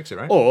broke, don't fix it,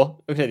 right? Or,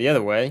 look at it the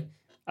other way,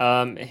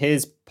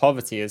 his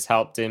poverty has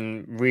helped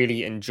him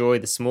really enjoy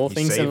the small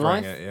things in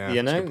life.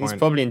 He's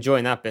probably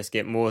enjoying that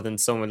biscuit more than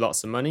someone with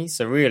lots of money.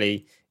 So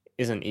really,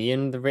 isn't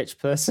Ian the rich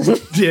person?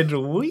 Did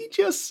we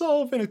just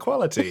solve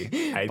inequality?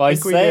 By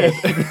saying...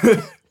 we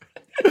did.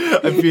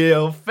 I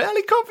feel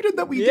fairly confident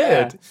that we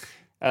did.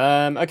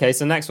 Okay,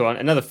 so next one,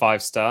 another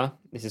 5-star.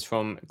 This is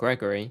from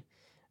Gregory,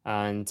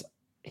 and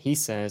he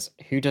says,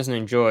 "Who doesn't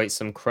enjoy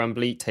some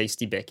crumbly,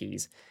 tasty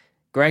bickies?"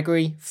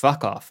 Gregory,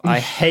 fuck off. I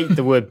hate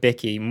the word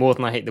bicky more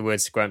than I hate the word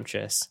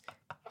scrumptious.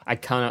 I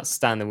cannot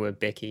stand the word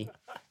bicky.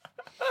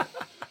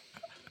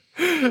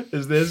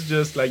 Is this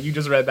just like you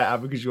just read that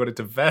out because you wanted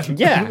to vent?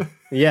 Yeah,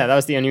 that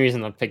was the only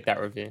reason I picked that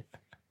review.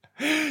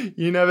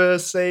 You never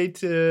say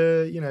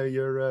to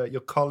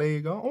your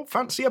colleague, "Oh,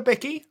 fancy a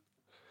bicky"?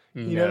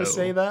 You never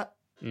say that?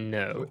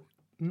 No.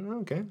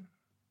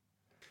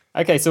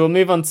 Okay, so we'll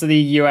move on to the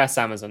US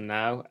Amazon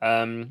now.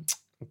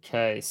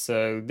 Okay,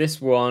 so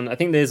this one, I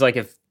think there's like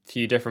a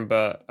few different,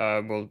 but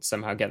we'll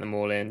somehow get them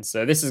all in.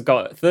 So this has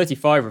got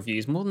 35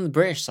 reviews, more than the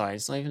British side.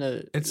 It's not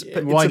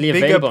even widely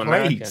available in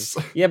America.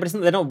 Yeah, but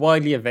they're not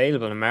widely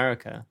available in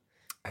America.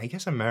 I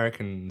guess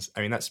Americans,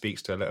 that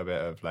speaks to a little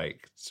bit of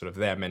like sort of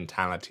their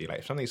mentality. Like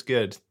if something's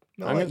good,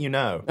 I'll let you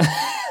know.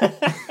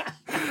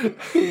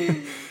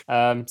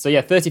 So yeah,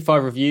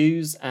 35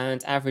 reviews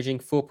and averaging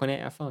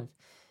 4.8 out of 5.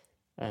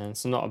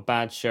 So not a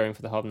bad showing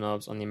for the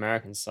Hobnobs on the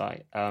American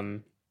site.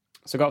 So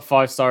I got a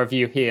 5-star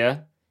review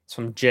here. It's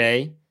from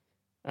Jay.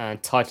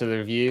 Title of the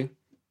review,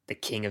 The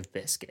King of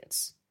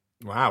Biscuits.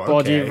 Wow, okay.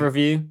 Body of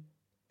review,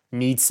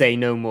 need say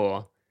no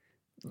more.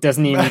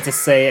 Doesn't even need to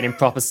say it in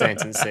proper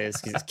sentences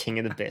because it's King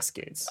of the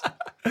Biscuits.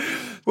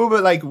 Well,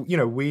 but like,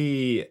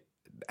 we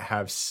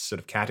have sort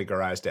of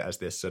categorized it as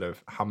this sort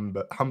of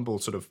humble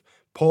sort of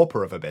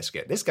pauper of a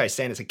biscuit. This guy's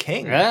saying it's a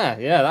king.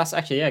 Yeah, that's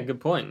actually, a good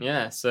point.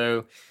 Yeah,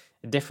 so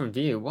a different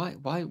view. Why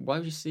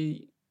would you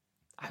see...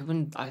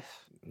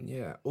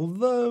 Yeah,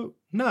 although,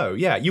 no,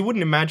 yeah, you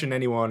wouldn't imagine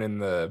anyone in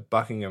the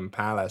Buckingham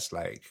Palace,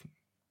 like,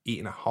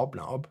 eating a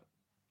hobnob.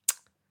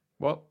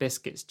 What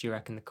biscuits do you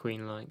reckon the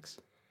Queen likes?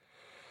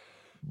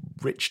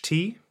 Rich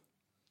tea?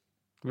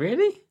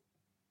 Really?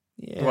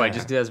 Yeah. Why,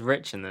 just because there's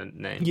rich in the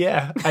name?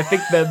 Yeah, I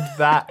think they're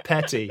that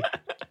petty.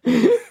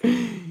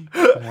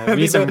 We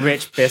need some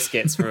rich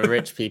biscuits for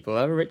rich people.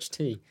 Have a rich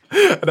tea.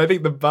 And I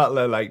think the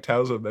butler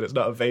tells them that it's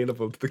not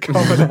available to the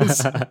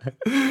commoners.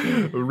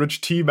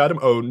 Rich tea, madam?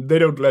 Oh, they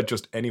don't let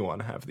just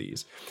anyone have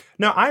these.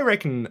 No, I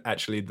reckon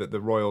actually that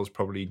the royals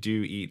probably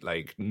do eat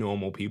like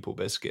normal people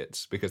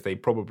biscuits because they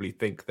probably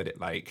think that it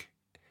like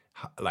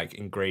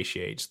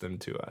ingratiates them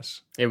to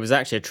us. It was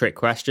actually a trick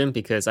question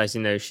because, as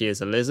you know, she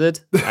is a lizard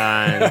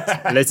and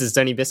lizards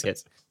don't eat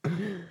biscuits.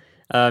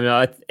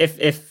 No,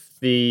 if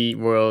the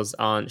royals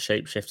aren't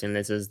shape-shifting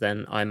lizards,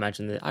 then I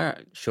imagine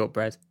that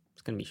shortbread.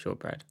 It's going to be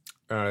shortbread.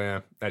 Oh, yeah.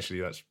 Actually,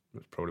 that's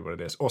probably what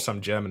it is. Or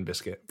some German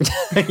biscuit.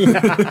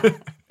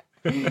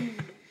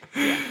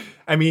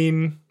 I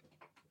mean,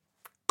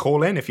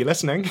 call in if you're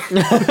listening.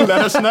 Let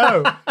us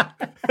know.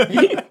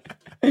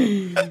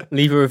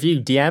 Leave a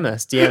review. DM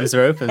us. DMs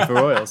are open for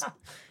royals.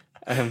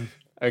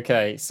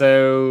 Okay,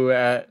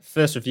 so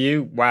first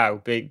review. Wow,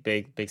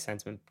 big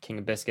sentiment. King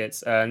of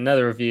Biscuits.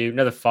 Another review,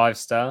 another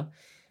 5-star.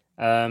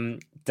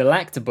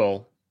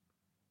 Delectable.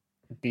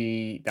 That's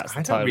the I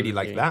title don't really of the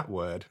like review. that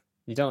word.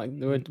 You don't like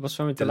the word? What's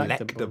wrong with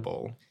delectable?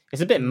 Delectable.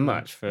 It's a bit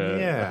much for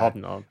a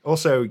hobnob.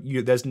 Also,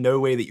 there's no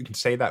way that you can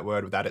say that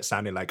word without it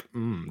sounding like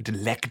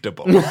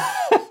delectable.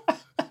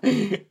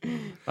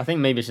 I think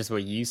maybe it's just the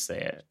way you say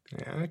it.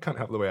 Yeah, I can't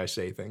help the way I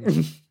say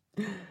things.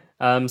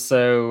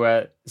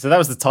 So that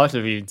was the title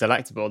of review,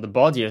 delectable. The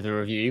body of the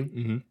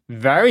review,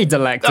 very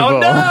delectable. Oh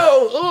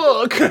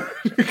no!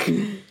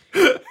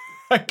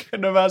 I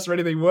couldn't have asked for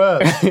anything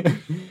worse.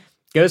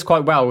 Goes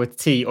quite well with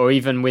tea or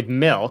even with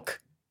milk.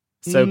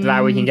 So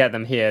glad we can get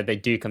them here. They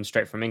do come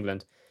straight from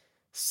England.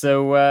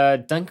 So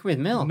Dunkin' with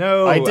milk.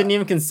 No, I didn't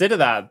even consider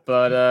that,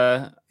 but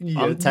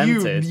I'm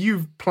tempted.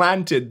 You've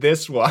planted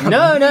this one.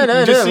 No.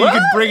 Just so you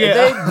could bring it.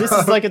 This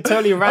is like a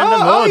totally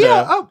random order.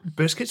 Yeah. Oh,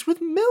 biscuits with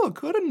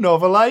milk. What a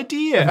novel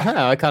idea.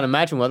 Yeah, I can't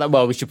imagine what that.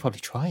 Well, we should probably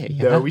try it.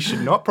 No, we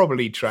should not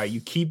probably try. You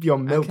keep your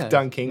milk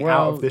dunking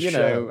out of this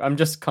show. I'm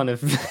just kind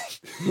of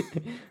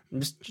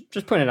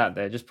just putting it out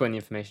there. Just putting the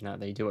information out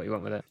there. You do what you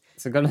want with it.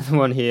 So I've got another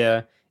one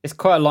here. It's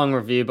quite a long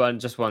review, but I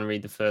just want to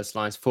read the first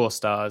lines. 4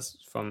 stars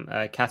from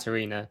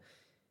Katerina.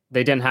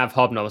 They didn't have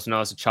hobnobs when I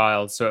was a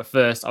child, so at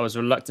first I was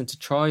reluctant to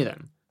try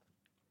them.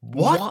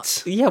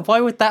 What? Yeah,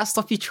 why would that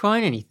stop you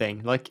trying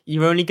anything? Like,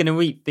 you're only going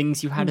to eat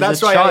things you had as a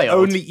That's child. why I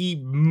only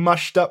eat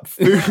mushed up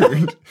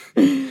food.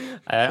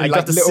 I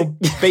got little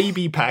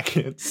baby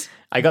packets.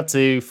 I got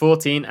to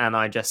 14 and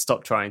I just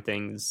stopped trying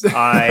things.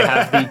 I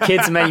have the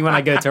kids menu when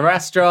I go to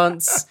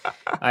restaurants.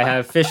 I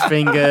have fish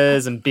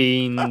fingers and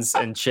beans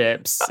and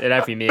chips at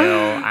every meal,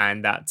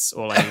 and that's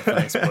all I need from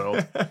this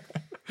world.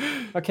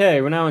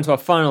 Okay, we're now into our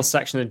final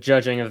section of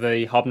judging of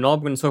the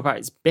hobnob. We're going to talk about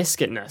its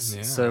biscuitness.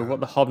 Yeah. So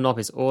what the hobnob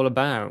is all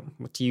about.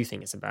 What do you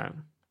think it's about?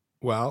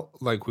 Well,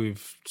 like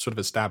we've sort of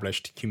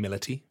established,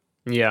 humility.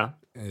 Yeah.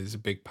 Is a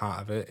big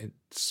part of it. It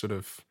sort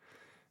of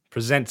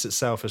presents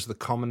itself as the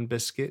common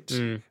biscuit,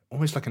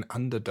 almost like an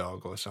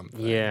underdog or something.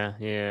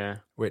 Yeah.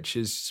 Which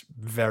is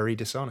very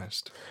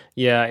dishonest.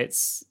 Yeah,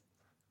 it's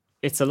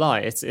a lie.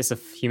 It's a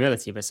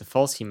humility, but it's a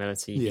false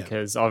humility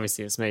because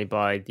obviously it's made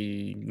by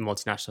the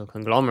multinational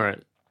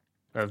conglomerate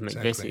of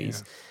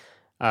McVitie's.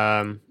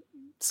 Yeah.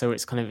 So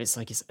it's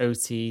it's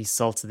oaty,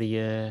 salt of the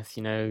earth.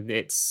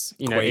 It's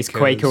Quakers. It's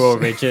Quaker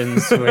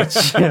origins,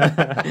 which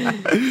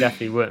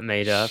definitely weren't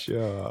made up.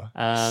 Sure.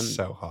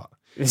 So hot.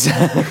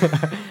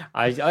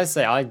 I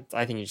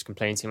think you just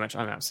complain too much.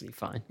 I'm absolutely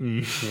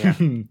fine.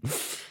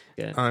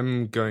 Yeah.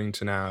 I'm going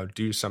to now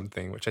do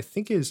something which I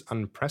think is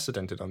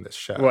unprecedented on this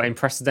show. What,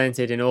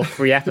 unprecedented in all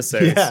 3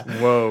 episodes? Yeah.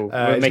 Whoa.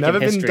 We're it's making never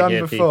been done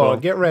here, before. people.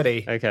 Get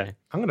ready. Okay.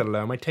 I'm going to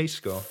lower my taste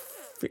score.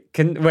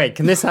 Can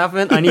this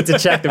happen? I need to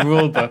check the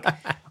rule book.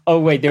 Oh,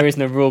 wait, there is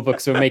no rule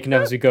book, so we're making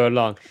up as we go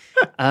along.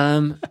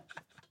 Wow.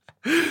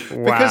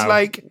 Because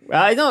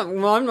I'm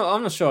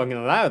not sure I'm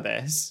going to allow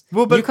this.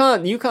 Well, but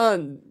you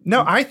can't.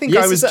 No, I think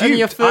Yes, I was it's only duped.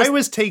 your first- I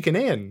was taken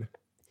in.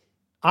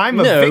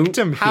 I'm a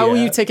victim here. How are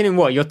you taking in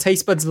what? Your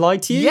taste buds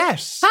lied to you?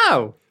 Yes.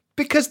 How?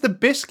 Because the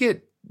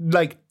biscuit,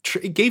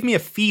 it gave me a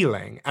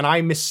feeling, and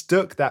I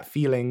mistook that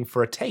feeling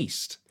for a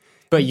taste.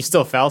 But you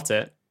still felt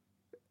it.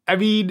 I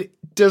mean,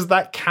 does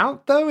that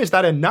count, though? Is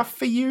that enough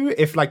for you?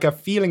 If, a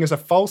feeling is a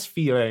false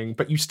feeling,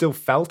 but you still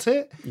felt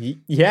it?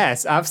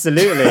 Yes,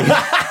 absolutely.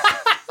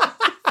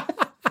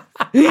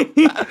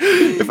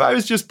 If I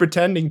was just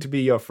pretending to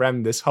be your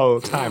friend this whole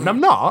time, and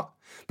I'm not,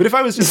 but if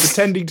I was just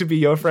pretending to be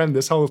your friend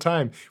this whole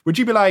time, would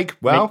you be like,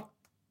 well,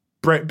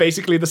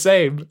 basically the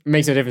same?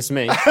 Makes no difference to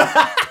me.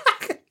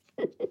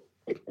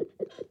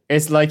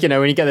 It's like,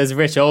 when you get those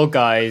rich old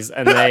guys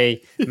and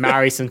they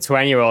marry some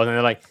 20-year-old and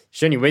they're like,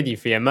 she's only with you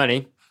for your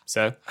money,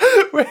 so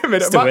wait a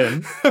minute, still with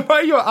him.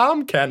 Why your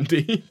arm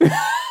candy?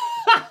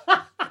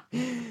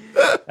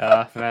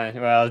 Oh, man.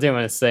 Well, I didn't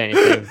want to say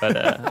anything, but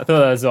I thought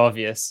that was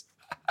obvious.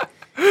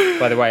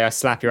 By the way, I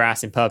slap your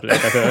ass in public.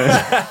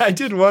 I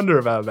did wonder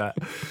about that.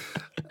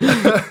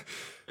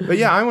 But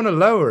yeah, I want to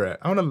lower it.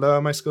 I want to lower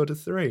my score to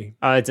 3.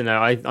 I don't know.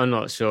 I'm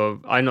not sure.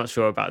 I'm not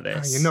sure about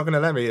this. You're not going to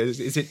let me.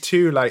 Is it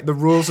too the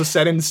rules are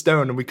set in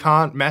stone and we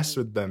can't mess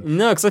with them?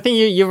 No, because I think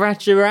you're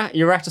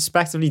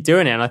retrospectively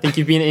doing it, and I think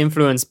you've been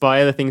influenced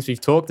by other things we've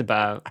talked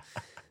about.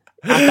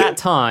 At that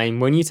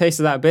time, when you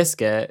tasted that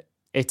biscuit,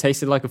 it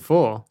tasted like a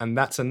 4. And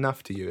that's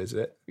enough to you, is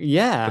it?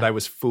 Yeah. But I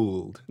was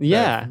fooled.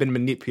 Yeah. I've been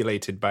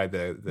manipulated by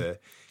the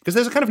because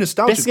there's a kind of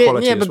nostalgic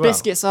quality as well.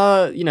 Biscuits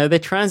are, they're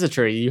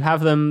transitory. You have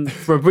them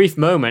for a brief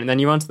moment, and then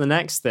you're on to the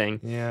next thing.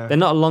 Yeah. They're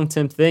not a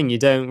long-term thing. You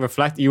don't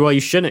reflect. You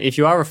shouldn't. If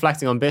you are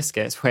reflecting on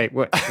biscuits, wait,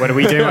 what are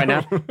we doing right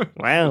now?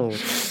 Well,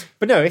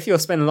 but no, if you're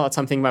spending a lot of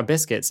time thinking about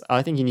biscuits,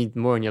 I think you need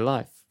more in your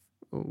life.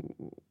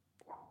 Ooh.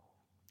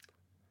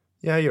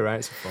 Yeah, you're right.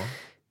 It's a 4.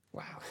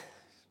 Wow.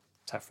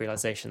 Tough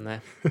realization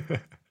there.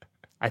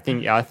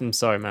 I'm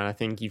sorry, man. I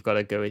think you've got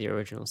to go with your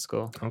original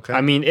score. Okay.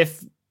 I mean,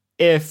 if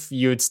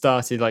you had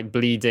started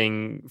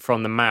bleeding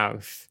from the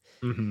mouth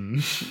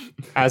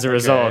as a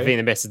result of eating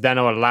the biscuits, then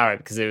I would allow it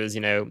because it was,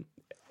 an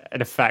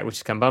effect which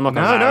has come. But I'm not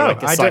going to allow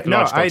a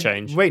psychological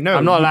change. Wait, no.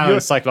 I'm not allowing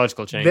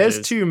psychological changes.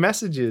 There's 2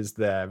 messages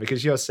there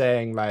because you're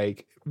saying I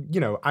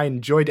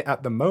enjoyed it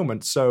at the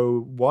moment.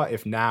 So what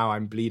if now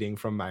I'm bleeding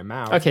from my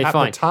mouth? Okay, at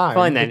fine. the time,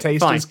 fine then. the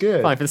taste is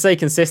good. Fine, for the sake of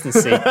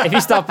consistency. If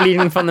you start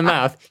bleeding from the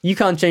mouth, you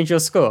can't change your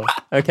score,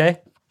 okay?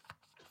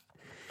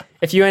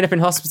 If you end up in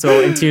hospital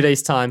in 2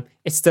 days' time,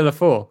 it's still a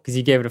 4 because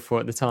you gave it a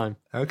 4 at the time.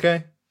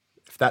 Okay.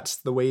 If that's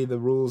the way the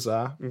rules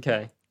are.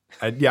 Okay.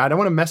 I don't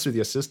want to mess with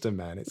your system,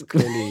 man. It's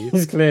clearly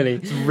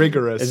it's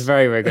rigorous. It's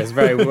very rigorous,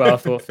 very well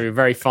thought through,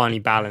 very finely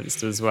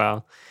balanced as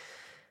well.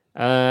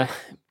 I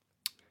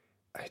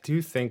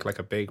do think like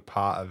a big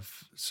part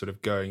of sort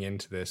of going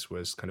into this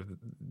was kind of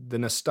the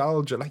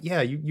nostalgia. Like,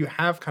 yeah, you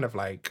have kind of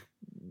like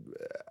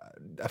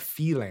a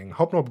feeling.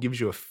 Hobnob gives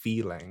you a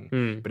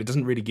feeling, but it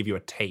doesn't really give you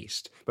a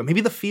taste. But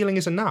maybe the feeling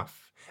is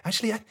enough.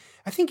 Actually,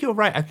 I think you're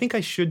right. I think I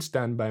should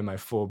stand by my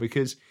 4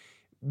 because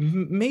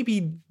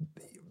maybe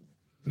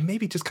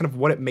just kind of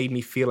what it made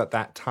me feel at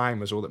that time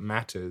was all that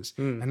matters.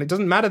 And it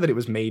doesn't matter that it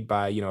was made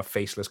by, a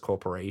faceless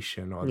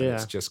corporation or that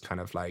it's just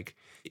kind of like,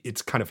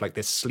 it's kind of like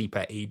this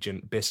sleeper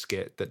agent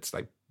biscuit that's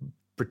like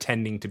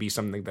pretending to be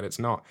something that it's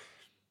not.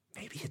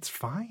 Maybe it's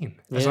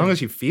fine. As long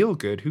as you feel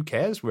good, who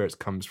cares where it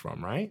comes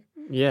from, right?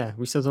 Yeah,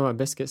 we still talking about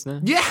biscuits now?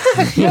 Yeah,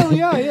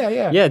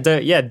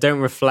 yeah. Don't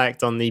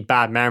reflect on the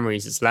bad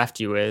memories it's left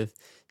you with.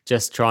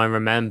 Just try and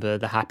remember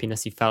the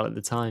happiness you felt at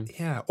the time.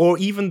 Yeah, or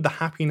even the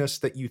happiness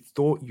that you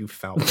thought you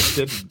felt but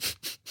didn't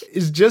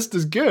is just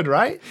as good,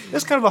 right?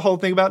 That's kind of the whole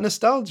thing about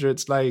nostalgia.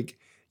 It's like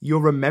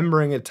you're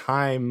remembering a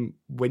time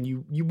when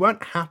you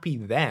weren't happy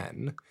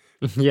then.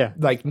 Yeah.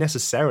 Like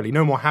necessarily.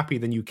 No more happy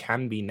than you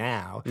can be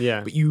now.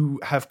 Yeah. But you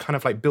have kind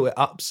of like built it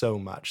up so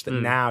much that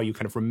now you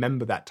kind of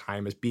remember that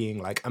time as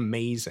being like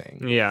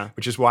amazing. Yeah.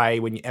 Which is why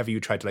whenever you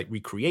try to like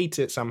recreate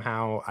it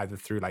somehow, either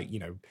through like,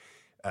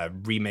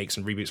 remakes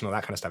and reboots and all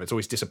that kind of stuff, it's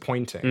always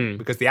disappointing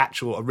because the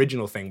actual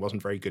original thing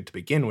wasn't very good to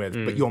begin with,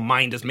 but your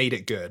mind has made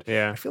it good.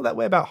 Yeah. I feel that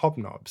way about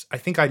Hobnobs. I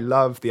think I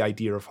love the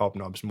idea of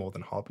Hobnobs more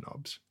than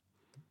Hobnobs.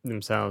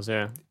 Themselves,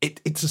 yeah.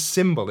 It's a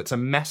symbol, it's a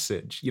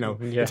message,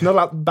 It's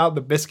not about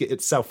the biscuit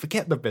itself.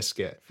 Forget the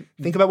biscuit.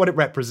 Think about what it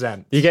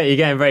represents. You're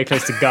getting very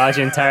close to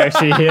Guardian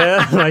territory here.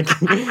 like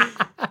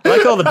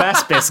all the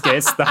best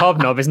biscuits, the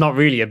Hobnob is not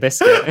really a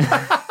biscuit.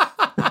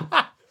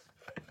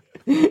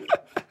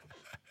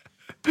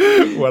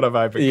 What have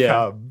I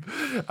become?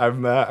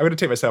 I'm going to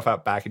take myself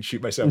out back and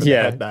shoot myself in the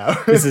head now.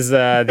 This is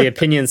the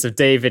opinions of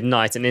David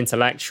Knight, an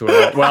intellectual.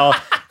 Well,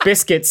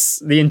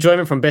 biscuits, the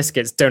enjoyment from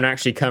biscuits don't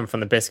actually come from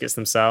the biscuits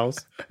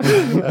themselves.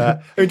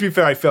 To be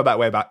fair, I feel that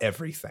way about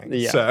everything.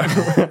 Yeah.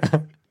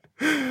 So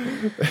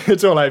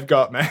it's all I've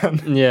got,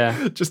 man.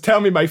 Yeah. Just tell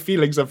me my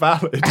feelings are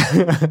valid.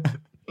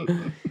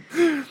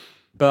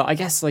 But I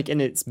guess like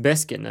in its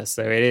biscuitness,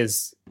 though,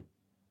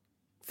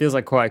 feels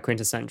like quite a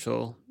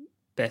quintessential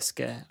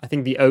biscuit. I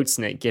think the oats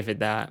in it give it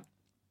that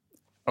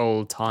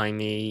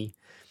old-timey,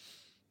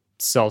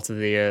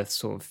 salt-of-the-earth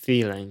sort of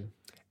feeling.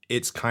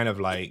 It's kind of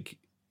like,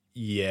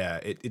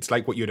 it's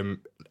like what you'd, and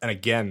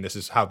again, this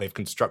is how they've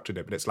constructed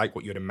it, but it's like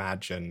what you'd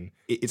imagine.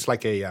 It's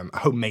like a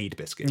homemade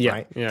biscuit,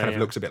 right? Yeah, kind of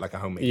looks a bit like a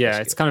homemade biscuit. Yeah,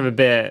 it's kind of a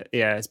bit,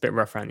 it's a bit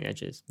rough around the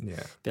edges. Yeah.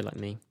 A bit like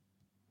me.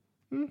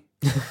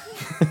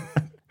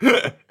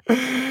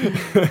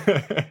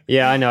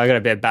 Yeah, I know. I got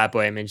a bit of bad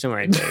boy image. Don't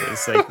worry,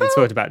 it's like we've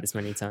talked about this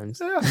many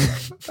times. Yeah.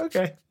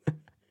 Okay.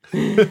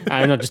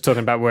 I'm not just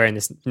talking about wearing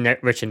this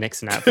Richard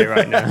Nixon outfit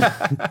right now.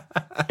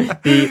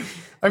 You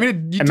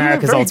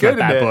America's ultimate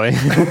bad boy.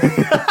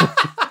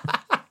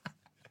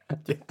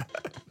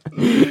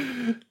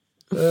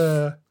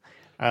 So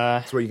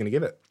what are you going to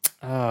give it?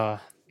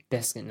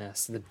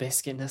 Biscuitness. The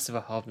biscuitness of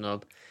a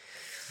Hobnob.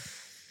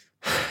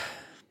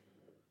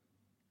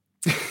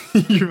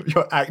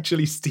 You're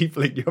actually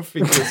steepling your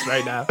fingers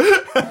right now.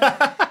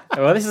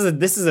 Well,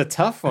 this is a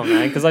tough one,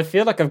 man, because I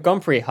feel like I've gone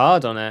pretty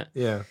hard on it.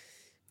 Yeah.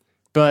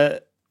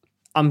 But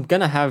I'm going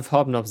to have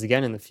Hobnobs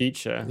again in the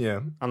future. Yeah.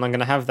 And I'm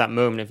going to have that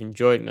moment of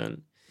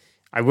enjoyment.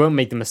 I won't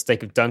make the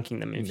mistake of dunking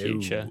them in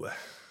future.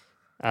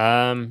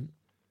 And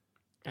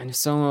if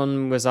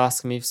someone was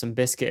asking me for some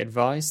biscuit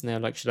advice and they're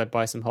like, should I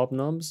buy some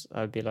Hobnobs?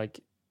 I'd be like,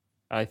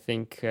 I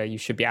think you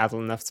should be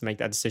adult enough to make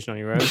that decision on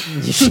your own.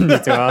 You shouldn't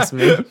need to ask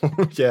me.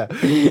 Yeah.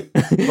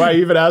 Why are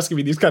you even asking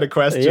me these kind of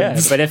questions? Yeah,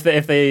 but if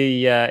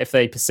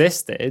they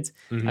persisted,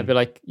 I'd be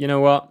like, you know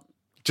what?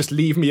 Just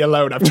leave me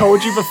alone. I've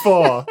told you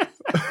before.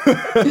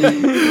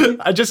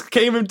 I just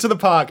came into the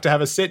park to have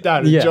a sit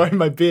down and enjoy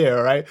my beer,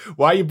 all right?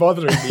 Why are you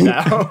bothering me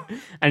now?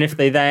 And if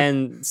they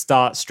then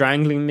start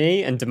strangling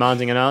me and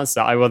demanding an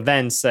answer, I will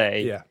then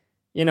say,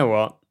 you know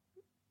what?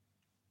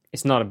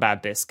 It's not a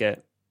bad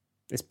biscuit.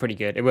 It's pretty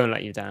good. It won't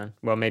let you down.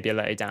 Well, maybe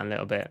it'll let you down a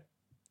little bit,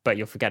 but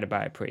you'll forget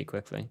about it pretty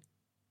quickly.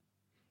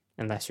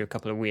 Unless you're a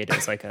couple of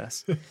weirdos like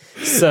us.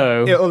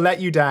 So it'll let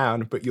you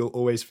down, but you'll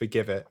always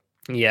forgive it.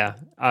 Yeah.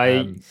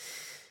 I'm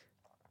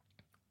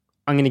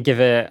gonna give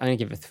it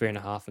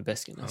 3.5 for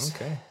biscuitness.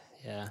 Okay.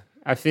 Yeah.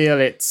 I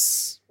feel it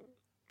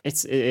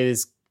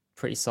is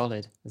pretty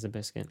solid as a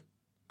biscuit.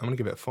 I'm gonna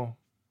give it a 4.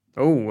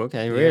 Oh,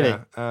 okay, really?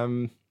 Yeah.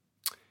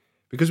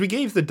 Because we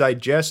gave the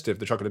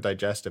chocolate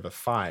digestive a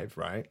 5,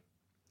 right?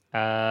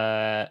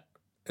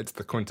 It's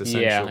the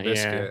quintessential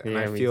biscuit. And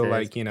I feel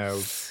like,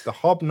 the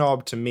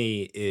Hobnob to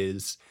me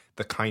is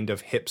the kind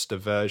of hipster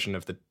version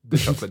of the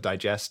chocolate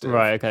digestive.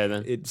 Right, okay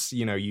then. It's,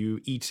 you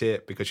eat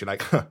it because you're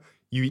like,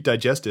 you eat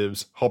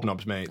digestives,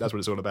 Hobnobs, mate. That's what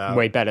it's all about.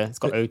 Way better. It's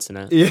got oats in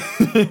it.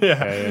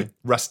 Yeah.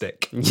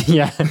 Rustic.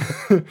 Yeah.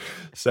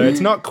 So it's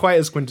not quite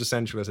as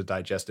quintessential as a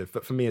digestive,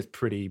 but for me it's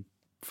pretty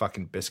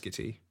fucking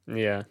biscuity.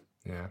 Yeah.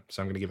 Yeah,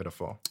 so I'm going to give it a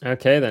 4.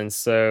 Okay, then.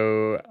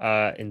 So,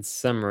 in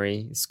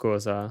summary,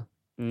 scores are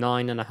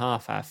 9.5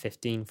 out of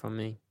 15 from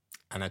me.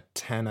 And a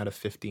 10 out of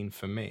 15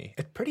 for me.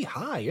 It's pretty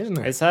high, isn't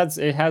it?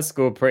 It has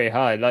scored pretty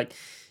high. Like,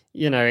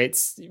 you know,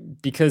 it's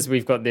because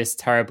we've got this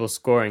terrible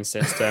scoring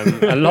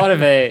system. A lot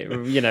of it,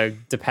 you know,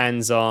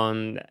 depends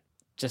on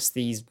just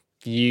these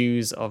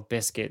views of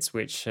biscuits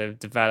which have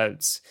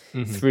developed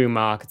through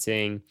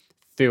marketing,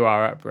 through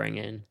our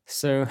upbringing.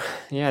 So,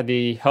 yeah,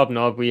 the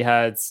Hobnob, we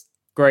had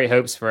great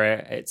hopes for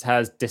it. It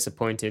has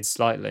disappointed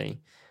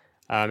slightly.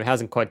 It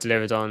hasn't quite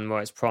delivered on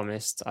what it's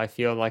promised. I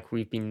feel like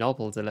we've been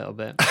nobbled a little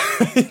bit.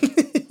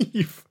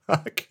 You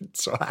fucking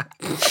twat.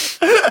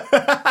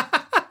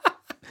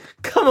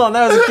 Come on,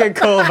 that was a good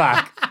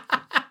callback.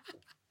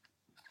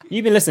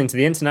 You've been listening to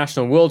the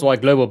International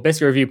Worldwide Global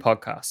Biscuit Review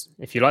Podcast.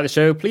 If you like the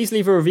show, please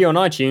leave a review on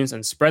iTunes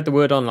and spread the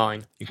word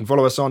online. You can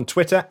follow us on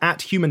Twitter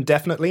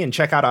 @HumanDefinitely and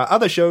check out our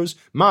other shows,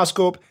 Mars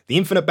Corp, The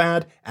Infinite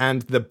Bad,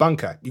 and The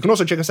Bunker. You can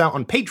also check us out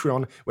on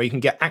Patreon, where you can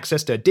get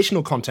access to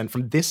additional content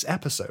from this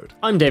episode.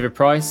 I'm David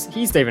Price,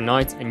 he's David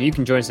Knight, and you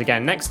can join us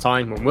again next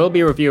time when we'll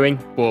be reviewing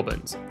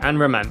Bourbons. And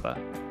remember,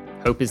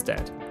 hope is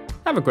dead.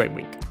 Have a great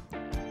week.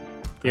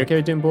 You okay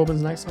with doing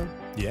Bourbons next time?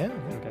 Yeah.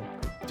 Okay.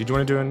 Did you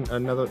want to do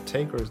another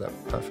take, or is that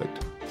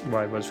perfect?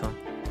 Right, what's wrong?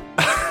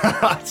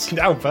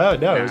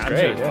 No, it was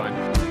great. Sure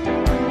fine.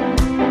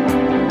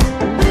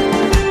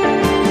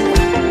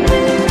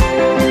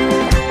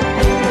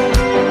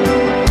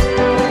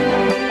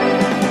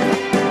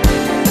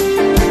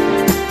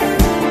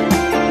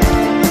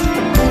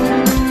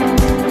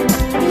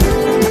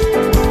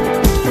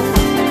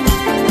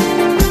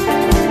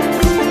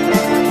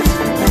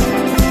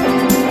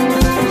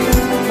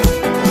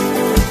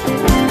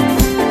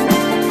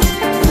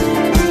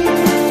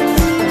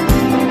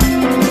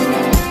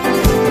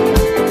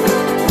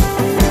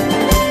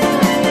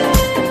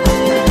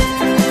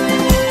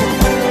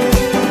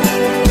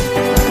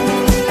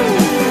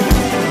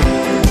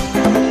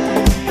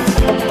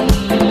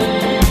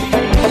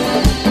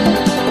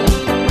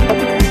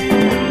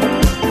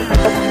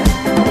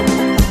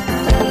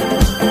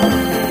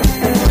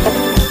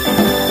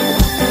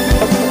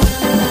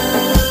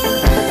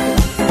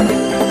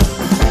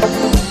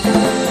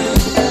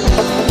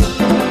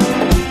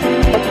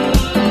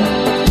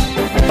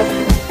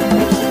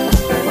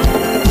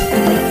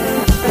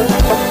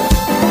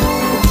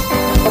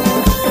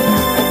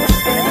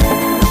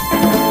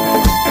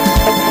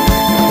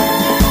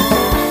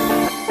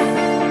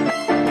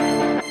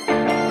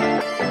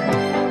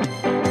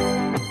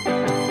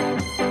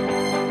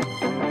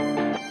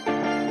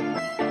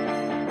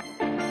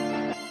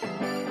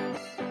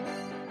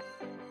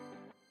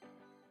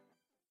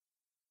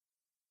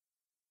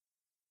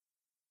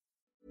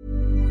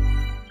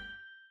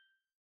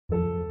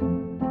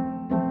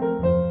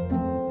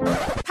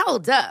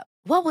 Hold up.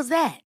 What was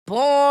that?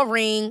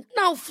 Boring.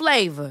 No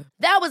flavor.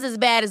 That was as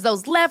bad as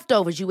those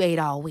leftovers you ate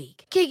all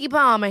week. Keke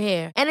Palmer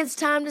here, and it's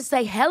time to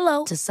say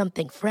hello to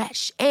something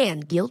fresh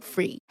and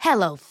guilt-free.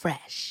 Hello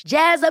Fresh.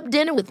 Jazz up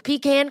dinner with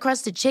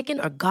pecan-crusted chicken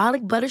or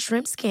garlic butter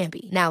shrimp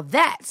scampi. Now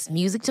that's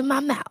music to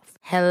my mouth.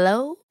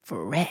 Hello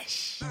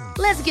Fresh.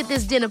 Let's get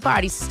this dinner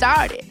party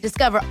started.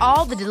 Discover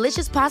all the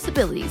delicious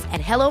possibilities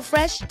at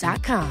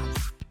hellofresh.com.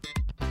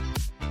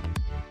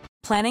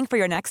 Planning for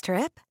your next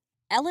trip?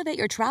 Elevate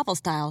your travel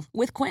style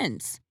with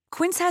Quince.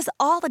 Quince has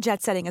all the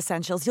jet-setting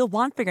essentials you'll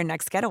want for your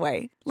next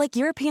getaway, like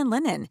European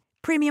linen,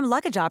 premium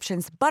luggage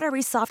options,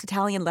 buttery soft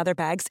Italian leather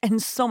bags,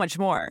 and so much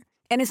more.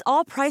 And is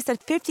all priced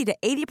at 50 to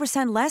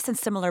 80% less than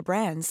similar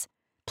brands.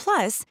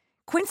 Plus,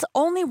 Quince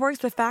only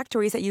works with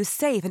factories that use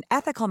safe and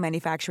ethical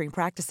manufacturing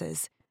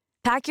practices.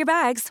 Pack your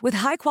bags with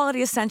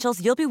high-quality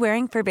essentials you'll be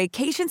wearing for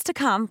vacations to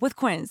come with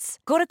Quince.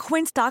 Go to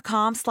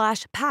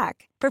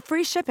quince.com/pack for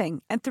free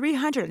shipping and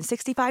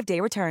 365-day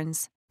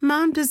returns.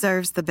 Mom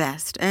deserves the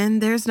best, and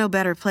there's no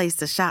better place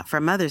to shop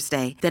for Mother's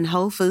Day than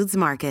Whole Foods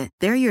Market.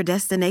 They're your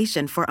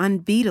destination for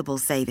unbeatable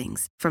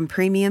savings, from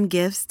premium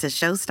gifts to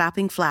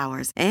show-stopping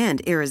flowers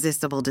and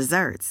irresistible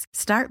desserts.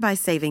 Start by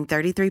saving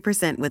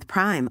 33% with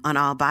Prime on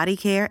all body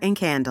care and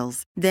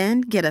candles.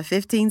 Then get a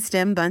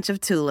 15-stem bunch of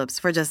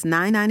tulips for just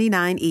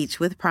 $9.99 each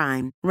with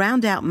Prime.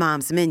 Round out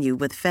Mom's menu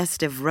with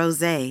festive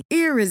rosé,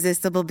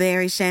 irresistible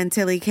berry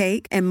chantilly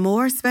cake, and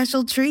more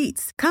special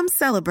treats. Come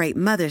celebrate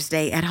Mother's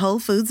Day at Whole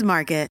Foods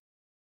Market.